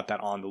 talked about that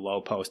on the Low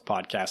Post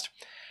podcast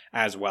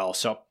as well.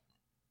 So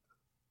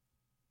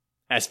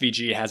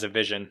SVG has a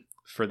vision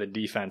for the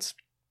defense,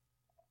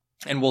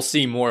 and we'll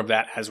see more of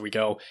that as we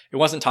go. It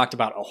wasn't talked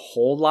about a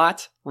whole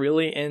lot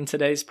really in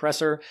yesterday's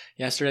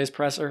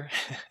presser.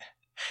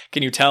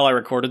 Can you tell I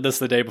recorded this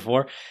the day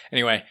before?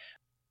 Anyway,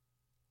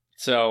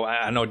 so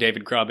I know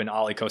David Grubb and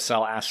Ollie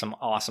Cosell asked some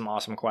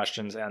awesome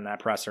questions in that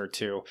presser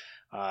too.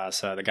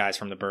 So the guys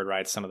from the Bird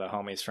Rights, some of the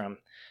homies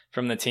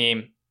from the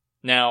team.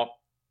 Now,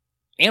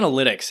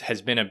 analytics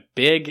hasn't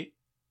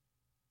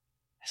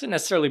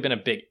necessarily been a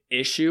big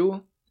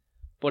issue,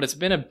 but it's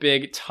been a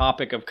big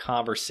topic of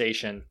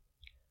conversation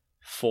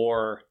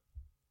for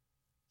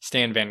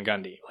Stan Van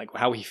Gundy, like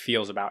how he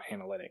feels about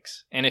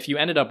analytics. And if you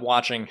ended up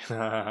watching,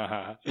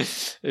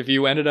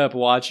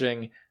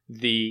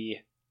 the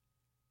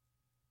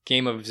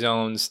Game of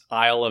Zones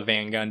Isle of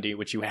Van Gundy,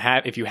 which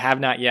if you have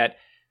not yet,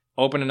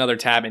 open another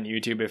tab in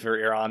YouTube if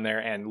you're on there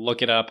and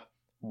look it up.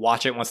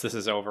 Watch it once this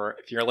is over.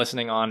 If you're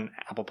listening on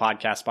Apple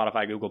Podcasts,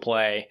 Spotify, Google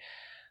Play,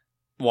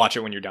 watch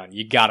it when you're done.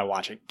 You gotta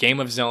watch it. Game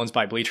of Zones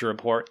by Bleacher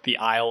Report, The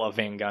Isle of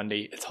Van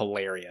Gundy. It's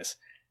hilarious.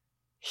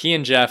 He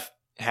and Jeff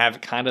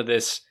have kind of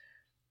this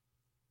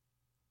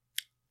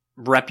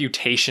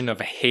reputation of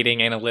hating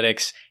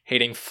analytics,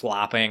 hating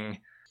flopping,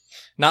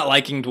 not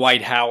liking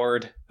Dwight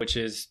Howard, which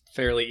is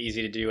fairly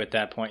easy to do at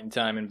that point in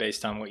time and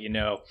based on what you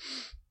know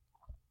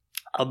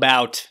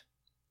about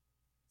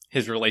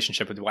his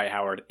relationship with Dwight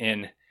Howard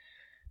in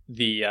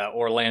the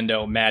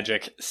Orlando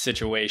Magic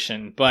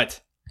situation.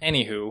 But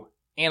anywho,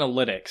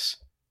 analytics.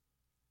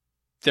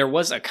 There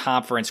was a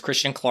conference.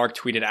 Christian Clark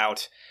tweeted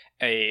out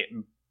a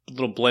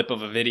little blip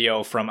of a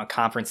video from a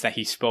conference that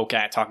he spoke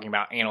at talking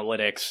about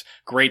analytics.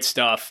 Great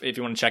stuff. If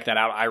you want to check that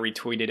out, I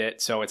retweeted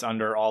it, so it's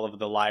under all of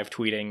the live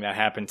tweeting that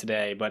happened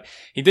today. But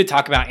he did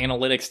talk about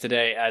analytics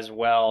today as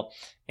well,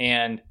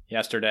 and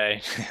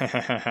yesterday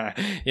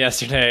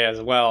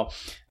as well.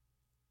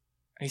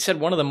 He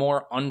said one of the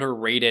more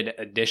underrated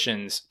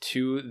additions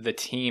to the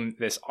team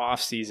this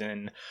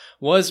offseason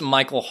was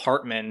Michael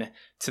Hartman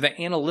to the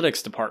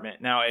analytics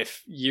department. Now,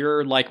 if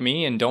you're like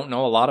me and don't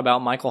know a lot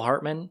about Michael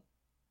Hartman,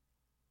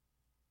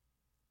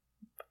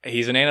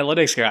 he's an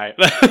analytics guy.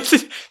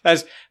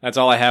 That's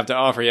all I have to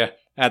offer you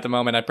at the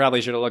moment. I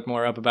probably should have looked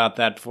more up about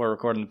that before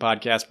recording the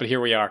podcast, but here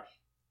we are.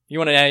 You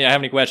want to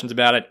have any questions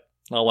about it?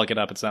 I'll look it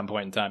up at some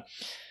point in time.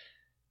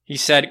 He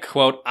said,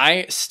 quote,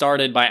 I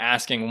started by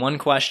asking one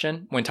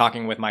question when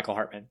talking with Michael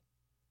Hartman.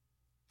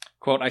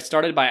 Quote, I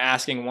started by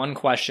asking one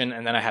question,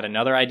 and then I had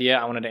another idea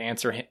I wanted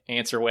to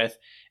answer with,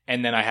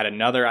 and then I had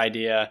another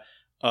idea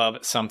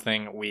of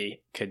something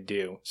we could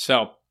do.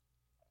 So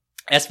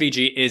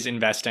SVG is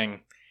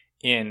investing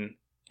in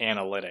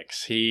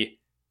analytics. He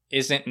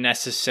isn't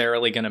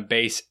necessarily going to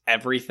base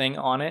everything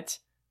on it.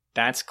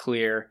 That's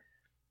clear.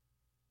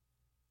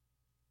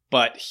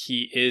 But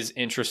he is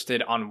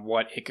interested on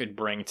what it could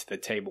bring to the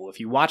table. If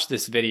you watch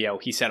this video,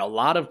 he said a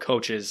lot of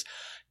coaches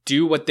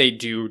do what they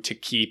do to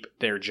keep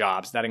their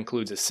jobs. That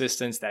includes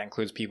assistants. That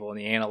includes people in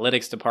the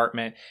analytics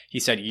department. He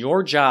said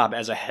your job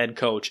as a head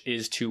coach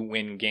is to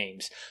win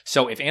games.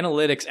 So if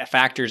analytics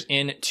factors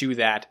into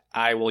that,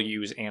 I will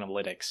use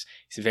analytics.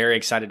 He's very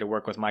excited to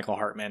work with Michael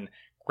Hartman.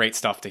 Great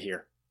stuff to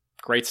hear.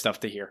 Great stuff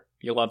to hear.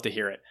 You'll love to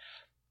hear it.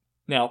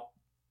 Now,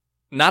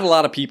 not a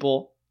lot of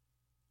people,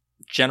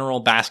 general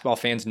basketball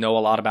fans, know a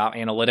lot about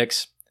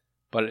analytics,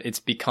 but it's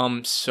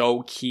become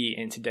so key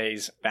in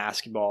today's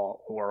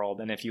basketball world.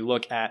 And if you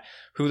look at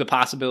who the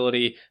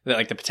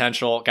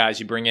potential guys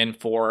you bring in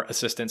for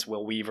assistants,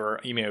 Will Weaver,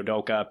 Ime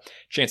Udoka,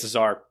 chances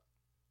are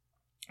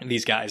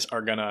these guys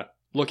are going to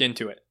look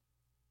into it.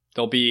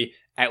 They'll be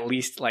at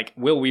least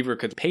Will Weaver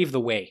could pave the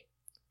way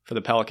for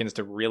the Pelicans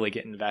to really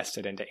get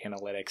invested into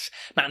analytics.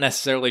 Not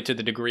necessarily to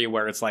the degree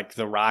where it's like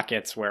the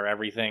Rockets where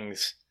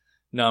everything's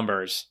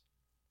numbers.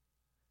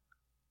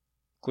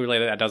 Clearly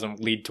that doesn't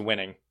lead to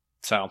winning.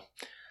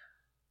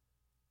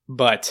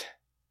 But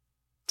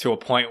to a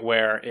point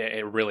where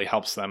it really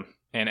helps them.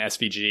 And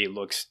SVG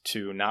looks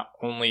to not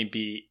only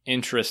be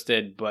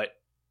interested, but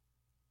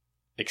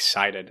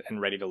excited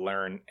and ready to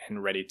learn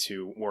and ready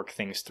to work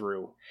things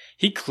through.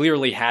 He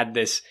clearly had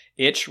this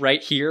itch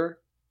right here.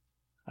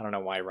 I don't know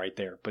why right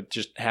there, but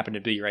just happened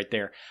to be right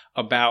there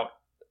about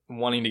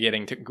wanting to get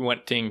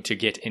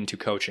into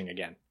coaching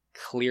again.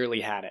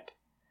 Clearly had it.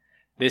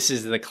 This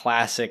is the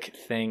classic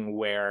thing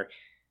where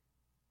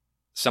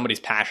somebody's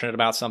passionate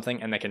about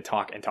something and they can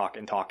talk and talk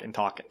and talk and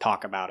talk and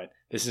talk about it.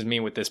 This is me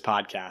with this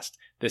podcast.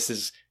 This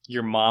is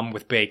your mom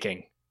with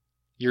baking,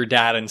 your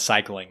dad in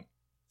cycling.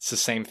 It's the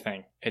same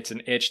thing. It's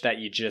an itch that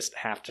you just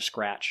have to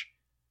scratch.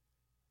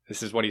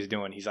 This is what he's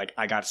doing. He's like,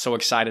 I got so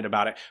excited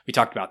about it. We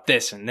talked about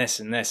this and this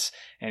and this,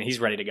 and he's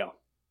ready to go.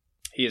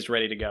 He is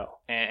ready to go.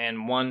 And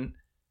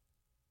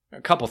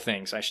a couple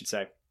things, I should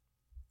say,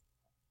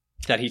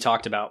 that he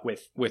talked about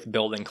with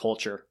building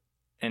culture.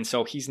 And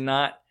so he's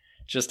not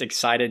just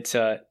excited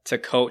to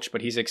coach,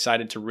 but he's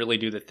excited to really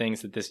do the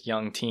things that this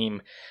young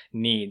team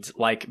needs,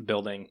 like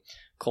building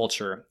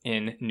culture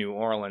in New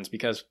Orleans,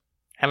 because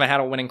haven't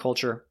had a winning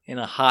culture in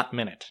a hot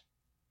minute.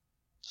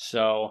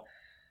 So,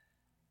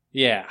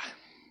 yeah.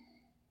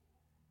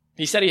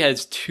 He said he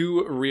has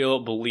two real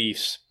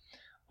beliefs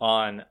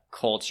on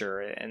culture.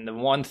 And the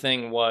one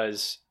thing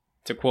was,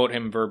 to quote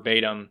him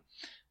verbatim,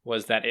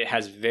 was that it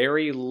has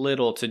very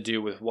little to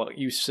do with what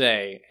you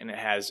say, and it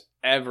has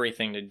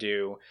everything to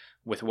do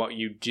with what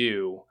you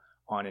do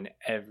on an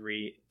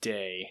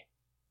everyday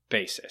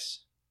basis.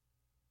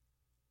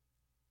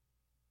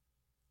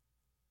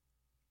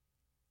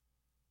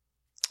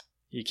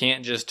 You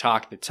can't just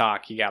talk the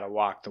talk, you got to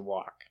walk the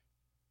walk.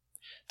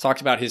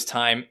 Talked about his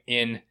time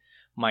in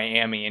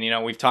Miami,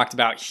 and we've talked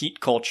about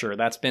heat culture.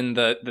 That's been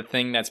the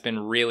thing that's been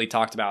really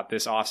talked about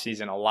this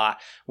offseason a lot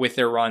with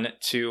their run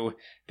to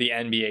the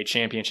NBA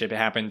championship. It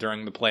happened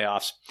during the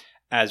playoffs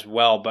as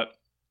well, but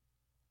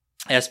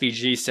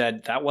SVG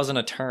said that wasn't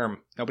a term.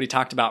 Nobody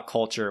talked about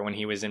culture when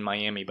he was in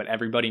Miami, but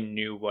everybody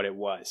knew what it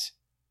was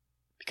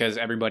because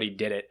everybody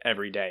did it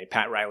every day.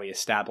 Pat Riley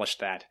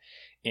established that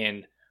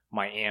in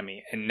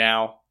Miami, and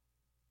now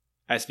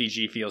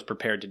SVG feels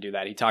prepared to do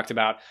that. He talked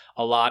about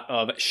a lot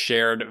of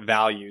shared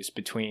values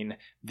between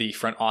the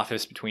front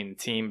office, between the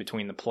team,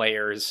 between the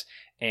players,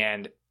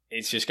 and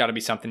it's just got to be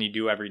something you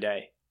do every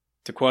day.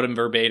 To quote him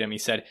verbatim, he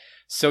said,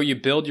 "So you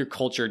build your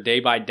culture day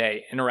by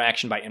day,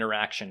 interaction by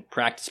interaction,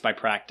 practice by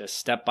practice,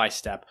 step by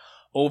step.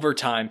 Over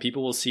time,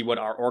 people will see what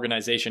our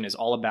organization is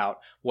all about,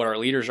 what our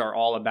leaders are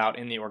all about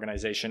in the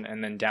organization,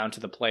 and then down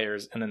to the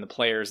players, and then the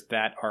players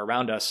that are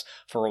around us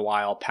for a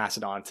while pass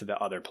it on to the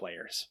other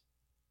players."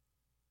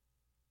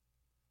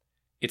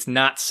 It's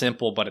not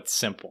simple, but it's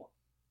simple.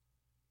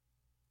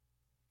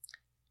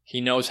 He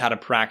knows how to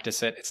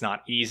practice it. It's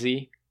not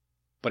easy,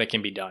 but it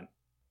can be done.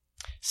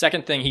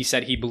 Second thing he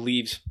said he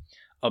believes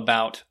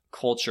about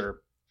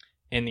culture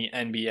in the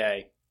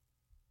NBA.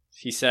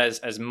 He says,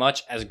 as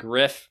much as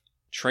Griff,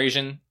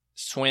 Trajan,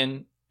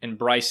 Swin, and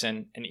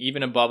Bryson, and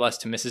even above us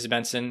to Mrs.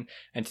 Benson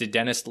and to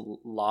Dennis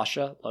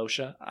Lauscha,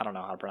 I don't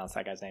know how to pronounce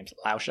that guy's name,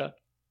 Lauscha,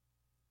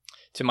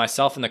 to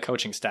myself and the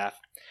coaching staff,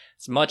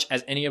 as much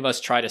as any of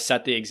us try to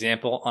set the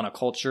example on a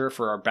culture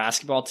for our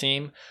basketball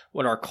team,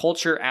 what our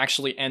culture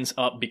actually ends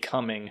up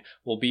becoming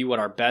will be what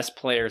our best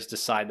players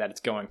decide that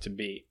it's going to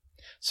be.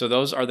 So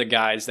those are the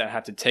guys that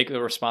have to take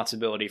the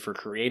responsibility for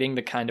creating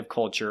the kind of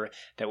culture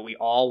that we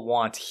all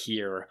want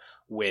here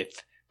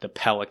with the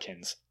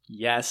Pelicans.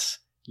 Yes,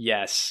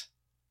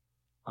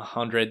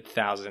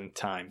 100,000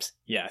 times.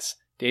 Yes.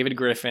 David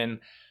Griffin.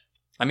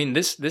 I mean,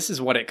 this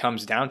is what it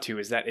comes down to,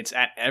 is that it's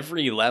at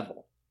every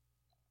level.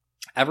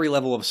 Every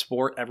level of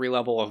sport, every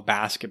level of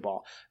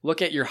basketball.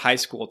 Look at your high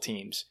school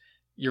teams.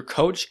 Your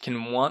coach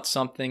can want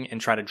something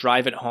and try to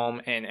drive it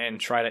home and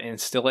try to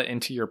instill it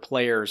into your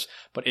players.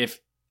 But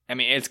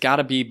it's got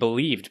to be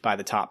believed by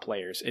the top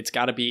players. It's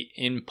got to be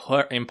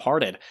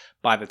imparted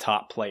by the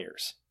top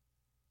players.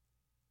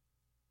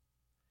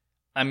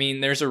 I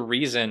mean, there's a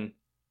reason.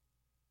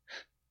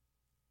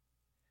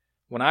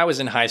 When I was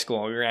in high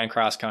school and we ran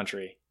cross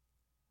country,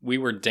 we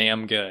were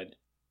damn good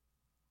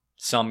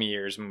some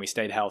years when we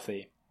stayed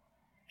healthy.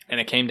 And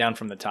it came down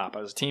from the top.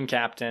 I was a team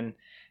captain,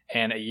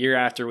 and a year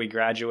after we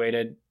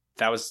graduated,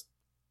 that was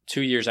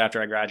 2 years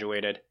after I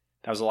graduated,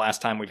 that was the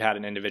last time we've had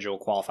an individual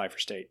qualify for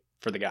state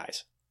for the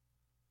guys.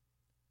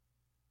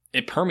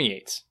 It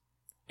permeates.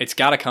 It's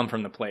got to come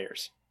from the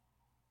players.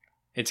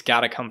 It's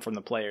got to come from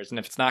the players. And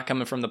if it's not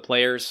coming from the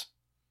players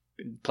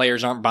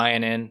aren't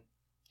buying in,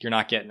 you're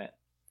not getting it.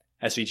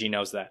 SVG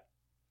knows that.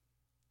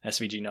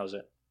 SVG knows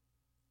it.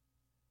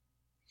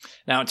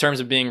 Now, in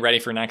terms of being ready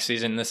for next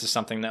season, this is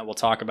something that we'll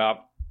talk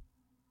about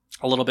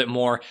a little bit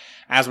more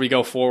as we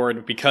go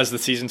forward, because the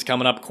season's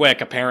coming up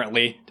quick,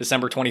 apparently.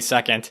 December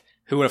 22nd.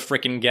 Who would have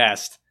freaking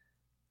guessed?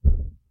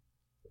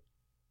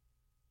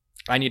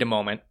 I need a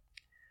moment.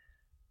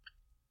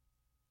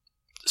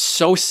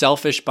 So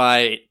selfish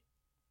by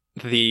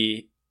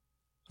the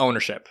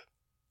ownership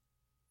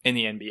in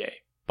the NBA.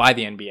 By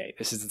the NBA.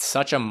 This is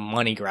such a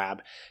money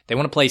grab. They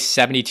want to play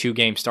 72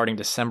 games starting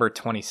December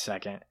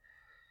 22nd.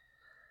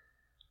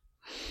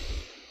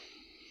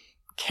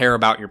 Care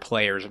about your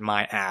players,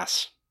 my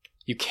ass.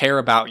 You care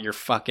about your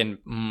fucking,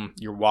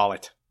 your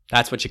wallet.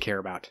 That's what you care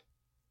about.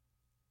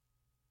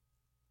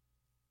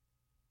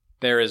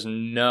 There is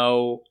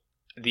the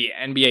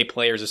NBA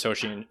Players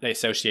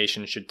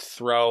Association should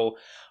throw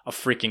a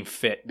freaking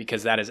fit,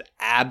 because that is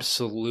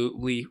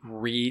absolutely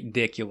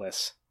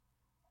ridiculous.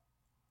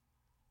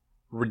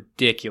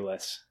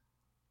 Ridiculous.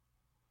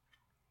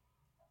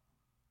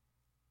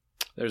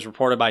 There's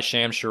reported by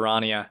Shams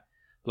Charania,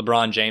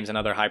 LeBron James and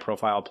other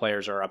high-profile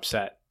players are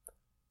upset.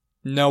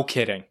 No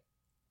kidding.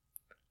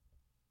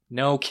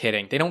 No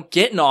kidding. They don't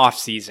get an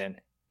off-season.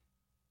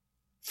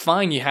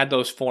 Fine, you had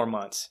those 4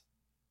 months.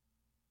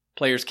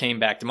 Players came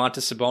back.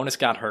 Domantas Sabonis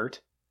got hurt.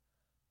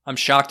 I'm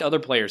shocked other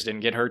players didn't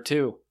get hurt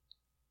too.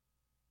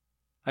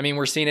 I mean,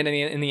 we're seeing it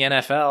in the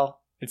NFL.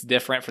 It's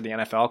different for the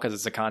NFL because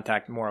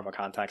it's more of a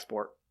contact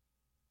sport.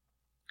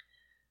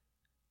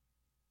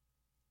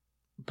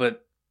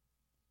 But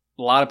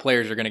a lot of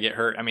players are going to get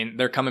hurt. I mean,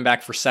 they're coming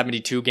back for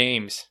 72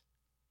 games.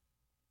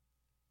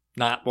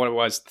 Not what it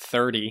was,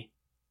 30.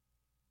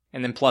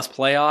 And then plus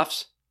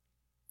playoffs,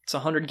 it's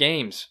 100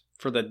 games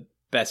for the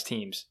best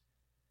teams.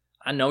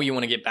 I know you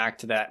want to get back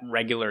to that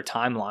regular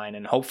timeline,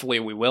 and hopefully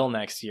we will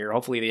next year.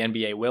 Hopefully the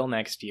NBA will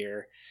next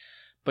year.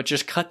 But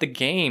just cut the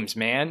games,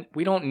 man.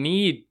 We don't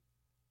need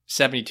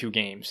 72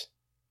 games.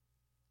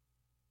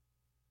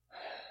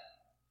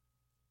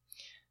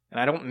 And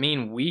I don't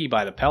mean we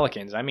by the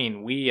Pelicans. I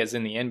mean we as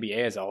in the NBA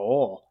as a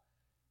whole.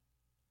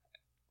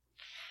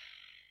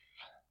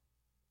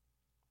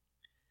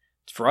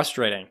 It's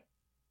frustrating.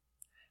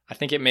 I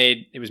think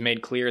it was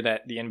made clear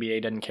that the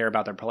NBA doesn't care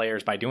about their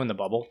players by doing the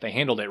bubble. They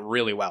handled it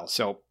really well.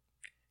 So,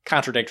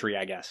 contradictory,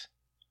 I guess.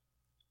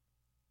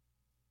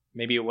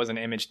 Maybe it was an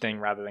image thing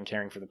rather than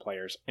caring for the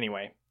players.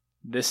 Anyway,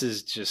 this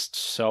is just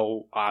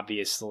so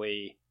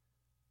obviously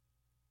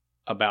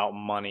about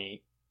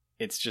money.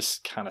 It's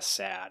just kind of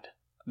sad.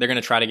 They're going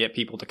to try to get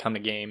people to come to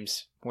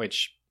games,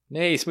 which,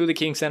 hey, Smoothie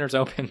King Center's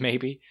open,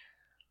 maybe.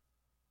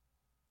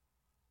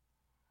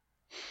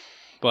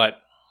 But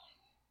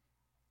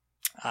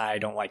I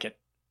don't like it.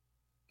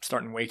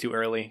 Starting way too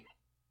early.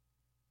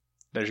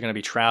 There's going to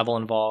be travel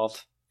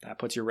involved. That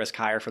puts your risk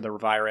higher for the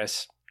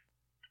virus.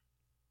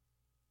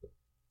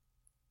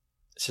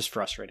 It's just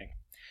frustrating.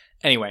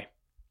 Anyway,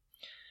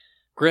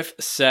 Griff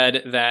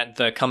said that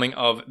the coming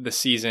of the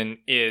season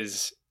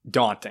is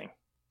daunting.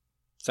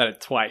 Said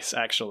it twice,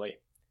 actually,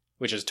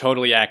 which is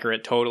totally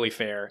accurate, totally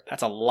fair.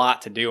 That's a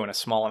lot to do in a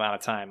small amount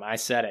of time. I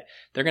said it.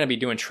 They're going to be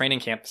doing training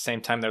camp at the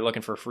same time they're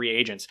looking for free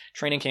agents.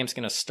 Training camp's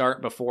going to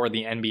start before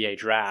the NBA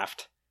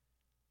draft.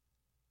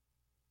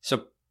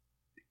 So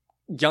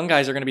young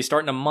guys are going to be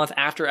starting a month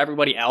after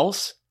everybody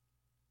else?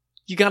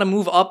 You got to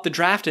move up the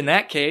draft in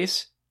that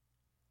case.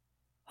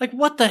 Like,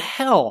 what the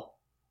hell?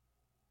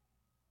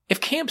 If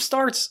camp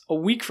starts a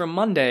week from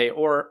Monday,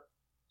 or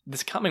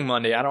this coming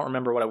Monday, I don't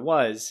remember what it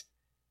was,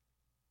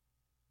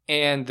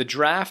 and the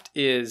draft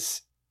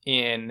is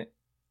in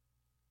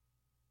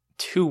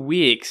 2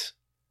 weeks,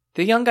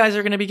 the young guys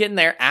are going to be getting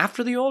there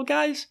after the old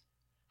guys?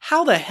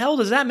 How the hell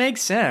does that make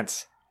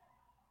sense?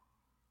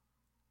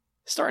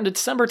 Starting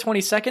December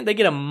 22nd, they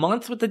get a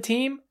month with the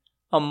team?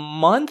 A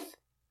month?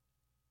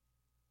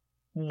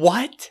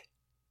 What?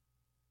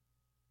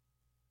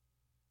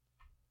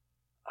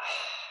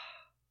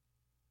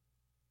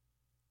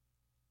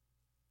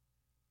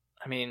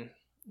 I mean,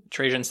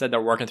 Trajan said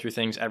they're working through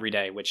things every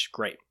day, which,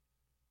 great.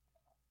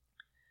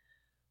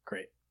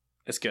 Great.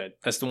 That's good.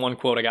 That's the one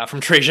quote I got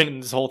from Trajan in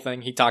this whole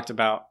thing. He talked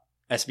about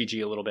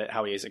SVG a little bit,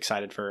 how he is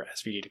excited for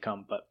SVG to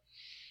come, but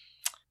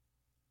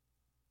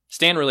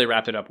Stan really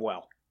wrapped it up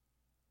well.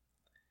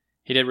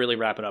 He did really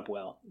wrap it up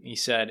well. He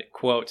said,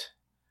 quote,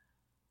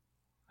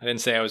 I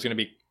didn't say I was going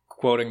to be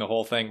quoting the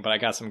whole thing, but I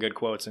got some good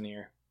quotes in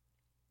here.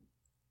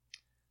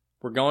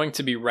 We're going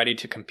to be ready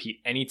to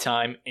compete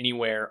anytime,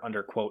 anywhere,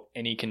 under, quote,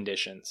 any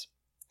conditions.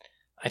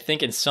 I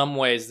think in some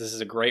ways this is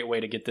a great way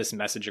to get this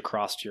message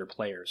across to your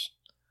players.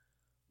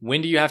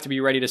 When do you have to be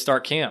ready to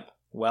start camp?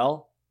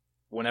 Well,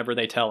 whenever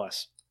they tell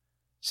us.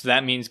 So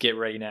that means get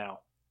ready now.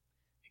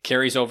 It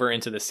carries over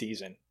into the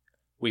season.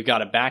 We've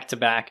got a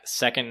back-to-back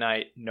second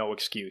night, no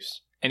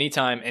excuse.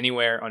 Anytime,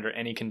 anywhere, under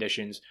any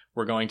conditions,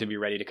 we're going to be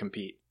ready to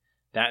compete.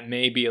 That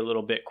may be a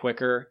little bit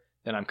quicker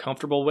than I'm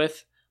comfortable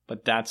with,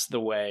 but that's the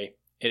way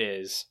it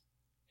is,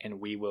 and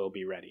we will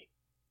be ready.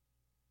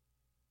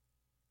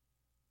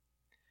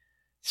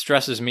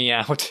 Stresses me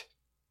out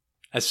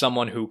as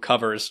someone who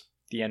covers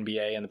the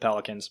NBA and the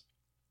Pelicans.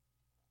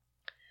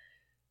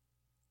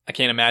 I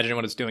can't imagine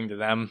what it's doing to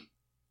them.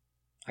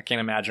 I can't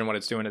imagine what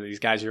it's doing to these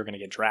guys who are going to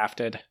get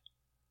drafted.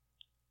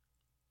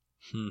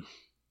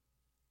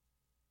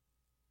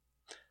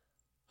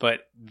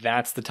 But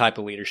that's the type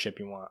of leadership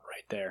you want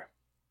right there.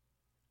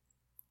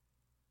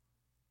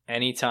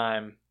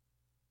 Anytime,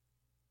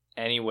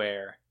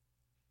 anywhere,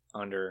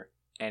 under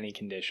any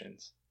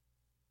conditions.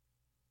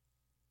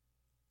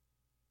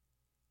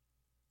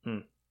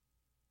 There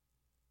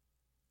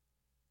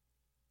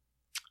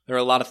are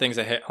a lot of things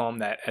that hit home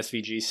that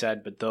SVG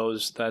said, but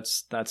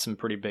that's some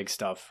pretty big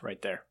stuff right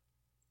there.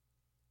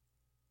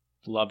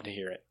 Love to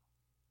hear it.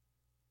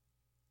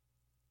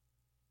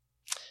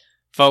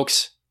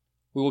 Folks,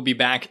 we will be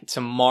back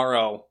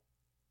tomorrow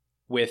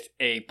with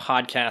a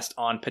podcast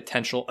on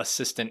potential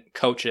assistant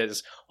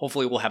coaches.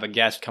 Hopefully we'll have a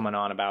guest coming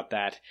on about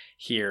that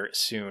here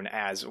soon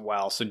as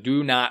well. So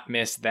do not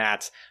miss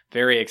that.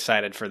 Very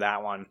excited for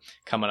that one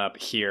coming up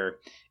here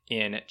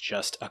in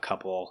just a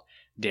couple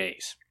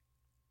days.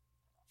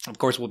 Of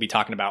course, we'll be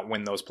talking about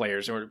when those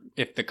players, or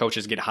if the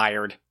coaches get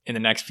hired in the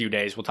next few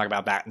days, we'll talk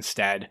about that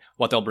instead,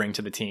 what they'll bring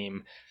to the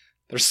team.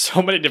 There's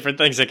so many different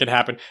things that can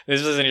happen.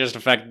 This doesn't just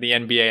affect the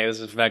NBA.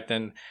 This is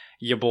affecting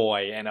your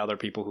boy and other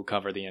people who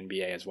cover the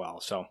NBA as well.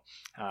 So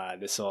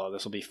this will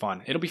be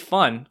fun. It'll be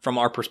fun from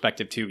our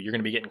perspective too. You're going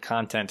to be getting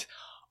content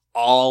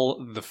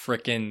all the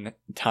frickin'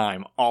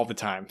 time, all the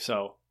time.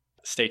 So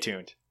stay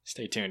tuned.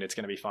 Stay tuned. It's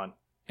going to be fun.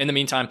 In the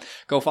meantime,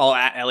 go follow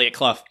at Elliot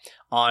Clough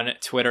on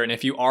Twitter. And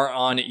if you are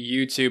on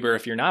YouTube, or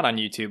if you're not on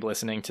YouTube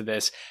listening to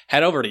this,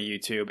 head over to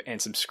YouTube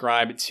and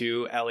subscribe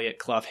to Elliot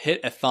Clough. Hit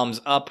a thumbs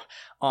up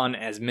on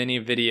as many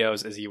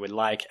videos as you would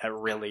like. It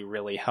really,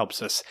 really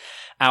helps us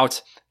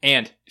out.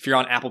 And if you're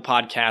on Apple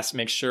Podcasts,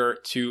 make sure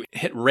to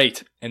hit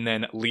rate and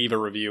then leave a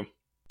review.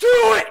 Do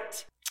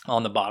it!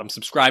 On the bottom.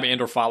 Subscribe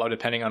and or follow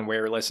depending on where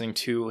you're listening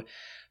to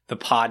the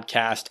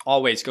podcast.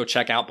 Always go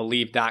check out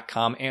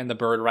Believe.com and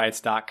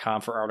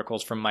thebirdrights.com for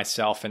articles from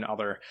myself and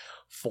other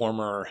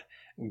former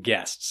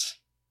guests.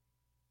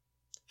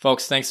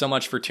 Folks, thanks so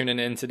much for tuning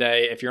in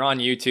today. If you're on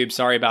YouTube,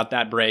 sorry about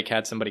that break.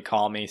 Had somebody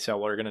call me, so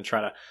we're going to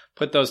try to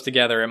put those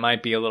together. It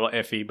might be a little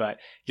iffy, but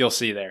you'll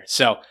see there.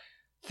 So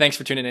thanks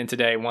for tuning in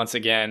today. Once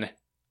again,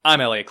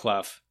 I'm Elliot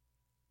Clough.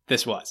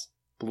 This was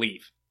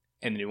Believe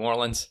in the New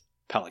Orleans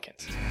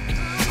Pelicans.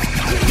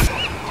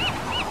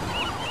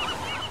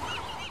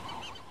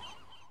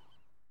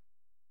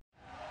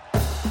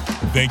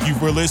 Thank you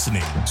for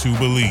listening to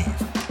Believe.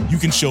 You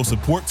can show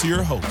support to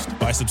your host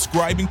by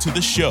subscribing to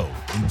the show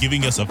and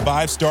giving us a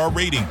 5-star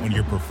rating on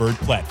your preferred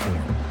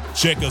platform.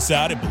 Check us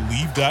out at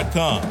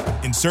Believe.com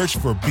and search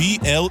for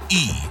BLEAV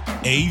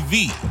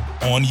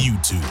on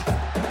YouTube.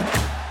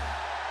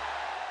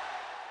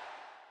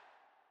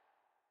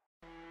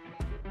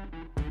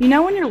 You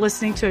know when you're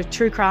listening to a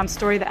true crime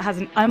story that has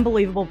an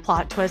unbelievable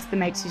plot twist that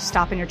makes you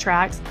stop in your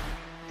tracks?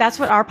 That's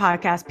what our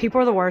podcast, People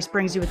Are the Worst,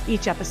 brings you with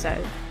each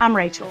episode. I'm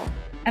Rachel.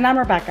 And I'm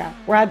Rebecca.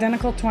 We're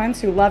identical twins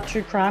who love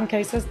true crime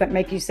cases that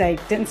make you say,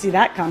 didn't see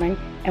that coming,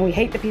 and we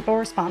hate the people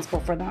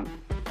responsible for them.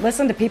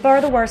 Listen to People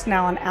Are the Worst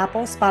now on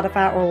Apple,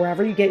 Spotify, or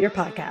wherever you get your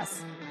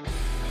podcasts.